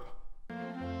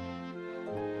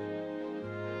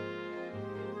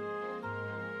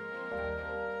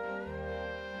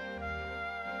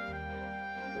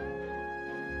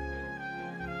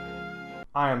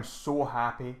 I am so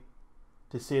happy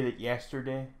to say that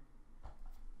yesterday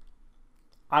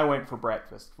I went for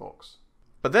breakfast, folks.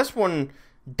 But this one,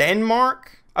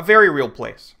 Denmark, a very real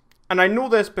place. And I know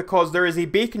this because there is a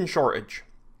bacon shortage.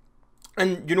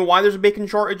 And you know why there's a bacon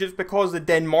shortage? It's because the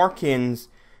Denmarkians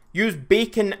use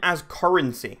bacon as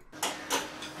currency.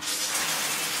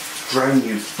 Drown,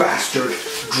 you bastard!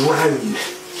 Drown!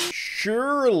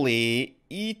 Surely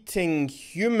eating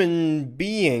human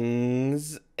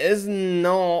beings is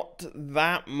not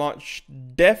that much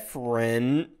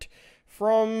different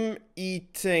from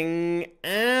eating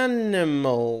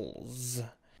animals.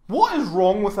 What is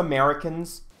wrong with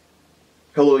Americans?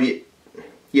 Hello,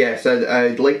 yes,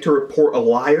 I'd like to report a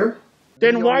liar.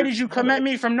 Then why did you come at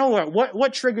me from nowhere?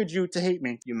 What triggered you to hate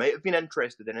me? You might have been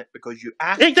interested in it because you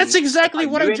asked Hey, that's me exactly if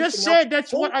what knew I just anything else. said.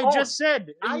 That's what I just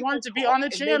said. I wanted to be on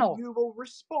the channel. And then you will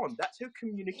respond. That's how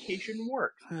communication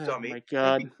works, dummy. Oh my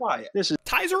God. Be quiet. This is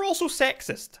Ties are also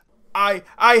sexist. I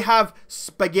have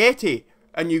spaghetti,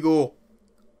 and you go,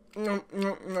 nom,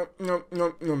 nom, nom, nom,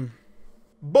 nom, nom.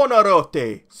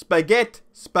 Buonanotte, spaghetti,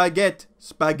 spaghetti,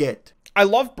 spaghetti. I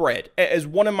love bread. It is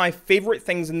one of my favorite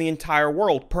things in the entire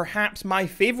world. Perhaps my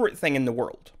favorite thing in the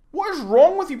world. What is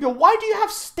wrong with you people? Why do you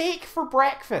have steak for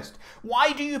breakfast?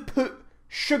 Why do you put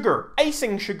sugar,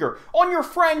 icing sugar, on your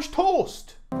French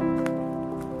toast?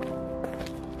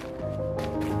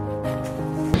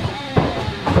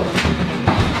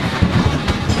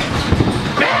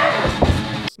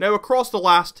 Now, across the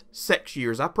last 6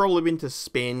 years, I've probably been to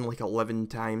Spain like 11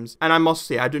 times, and I must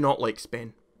say, I do not like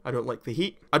Spain. I don't like the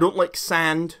heat, I don't like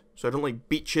sand, so I don't like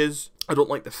beaches, I don't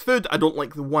like the food, I don't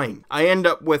like the wine. I end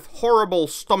up with horrible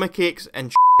stomach aches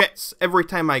and shits every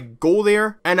time I go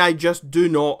there, and I just do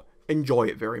not enjoy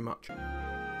it very much.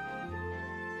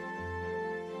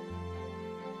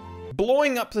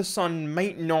 Blowing up the sun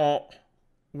might not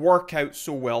work out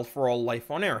so well for all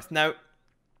life on Earth. Now,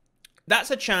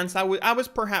 that's a chance I was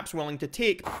perhaps willing to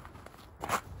take.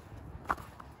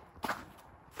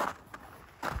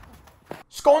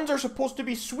 Scones are supposed to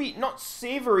be sweet, not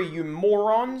savoury, you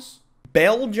morons.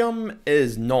 Belgium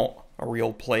is not a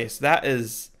real place. That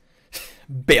is...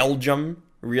 Belgium,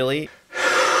 really?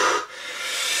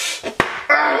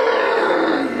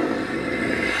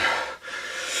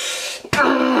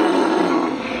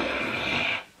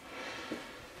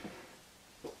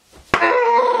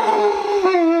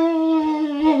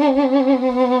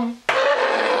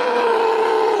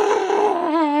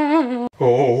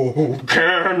 Oh,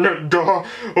 Canada!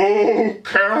 Oh,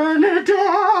 Canada!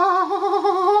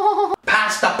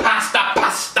 Pasta, pasta,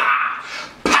 pasta!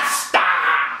 Pasta!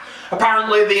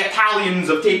 Apparently the Italians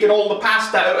have taken all the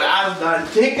pasta out and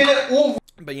taken it over.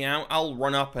 But yeah, I'll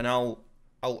run up and I'll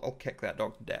kick that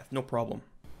dog to death. No problem.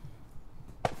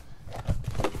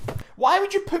 Why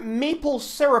would you put maple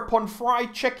syrup on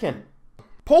fried chicken?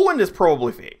 Poland is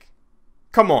probably fake.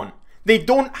 Come on. They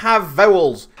don't have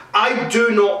vowels. I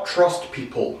do not trust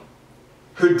people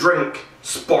who drink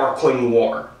sparkling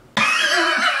water.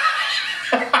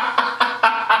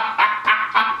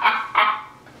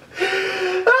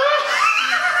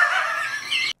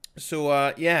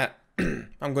 So, yeah,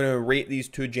 I'm going to rate these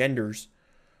two genders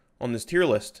on this tier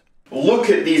list.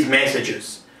 Look at these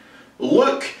messages.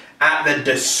 Look at the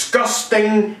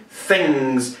disgusting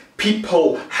things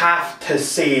people have to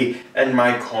say in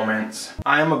my comments.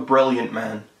 I am a brilliant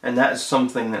man, and that is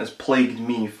something that has plagued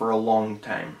me for a long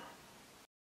time.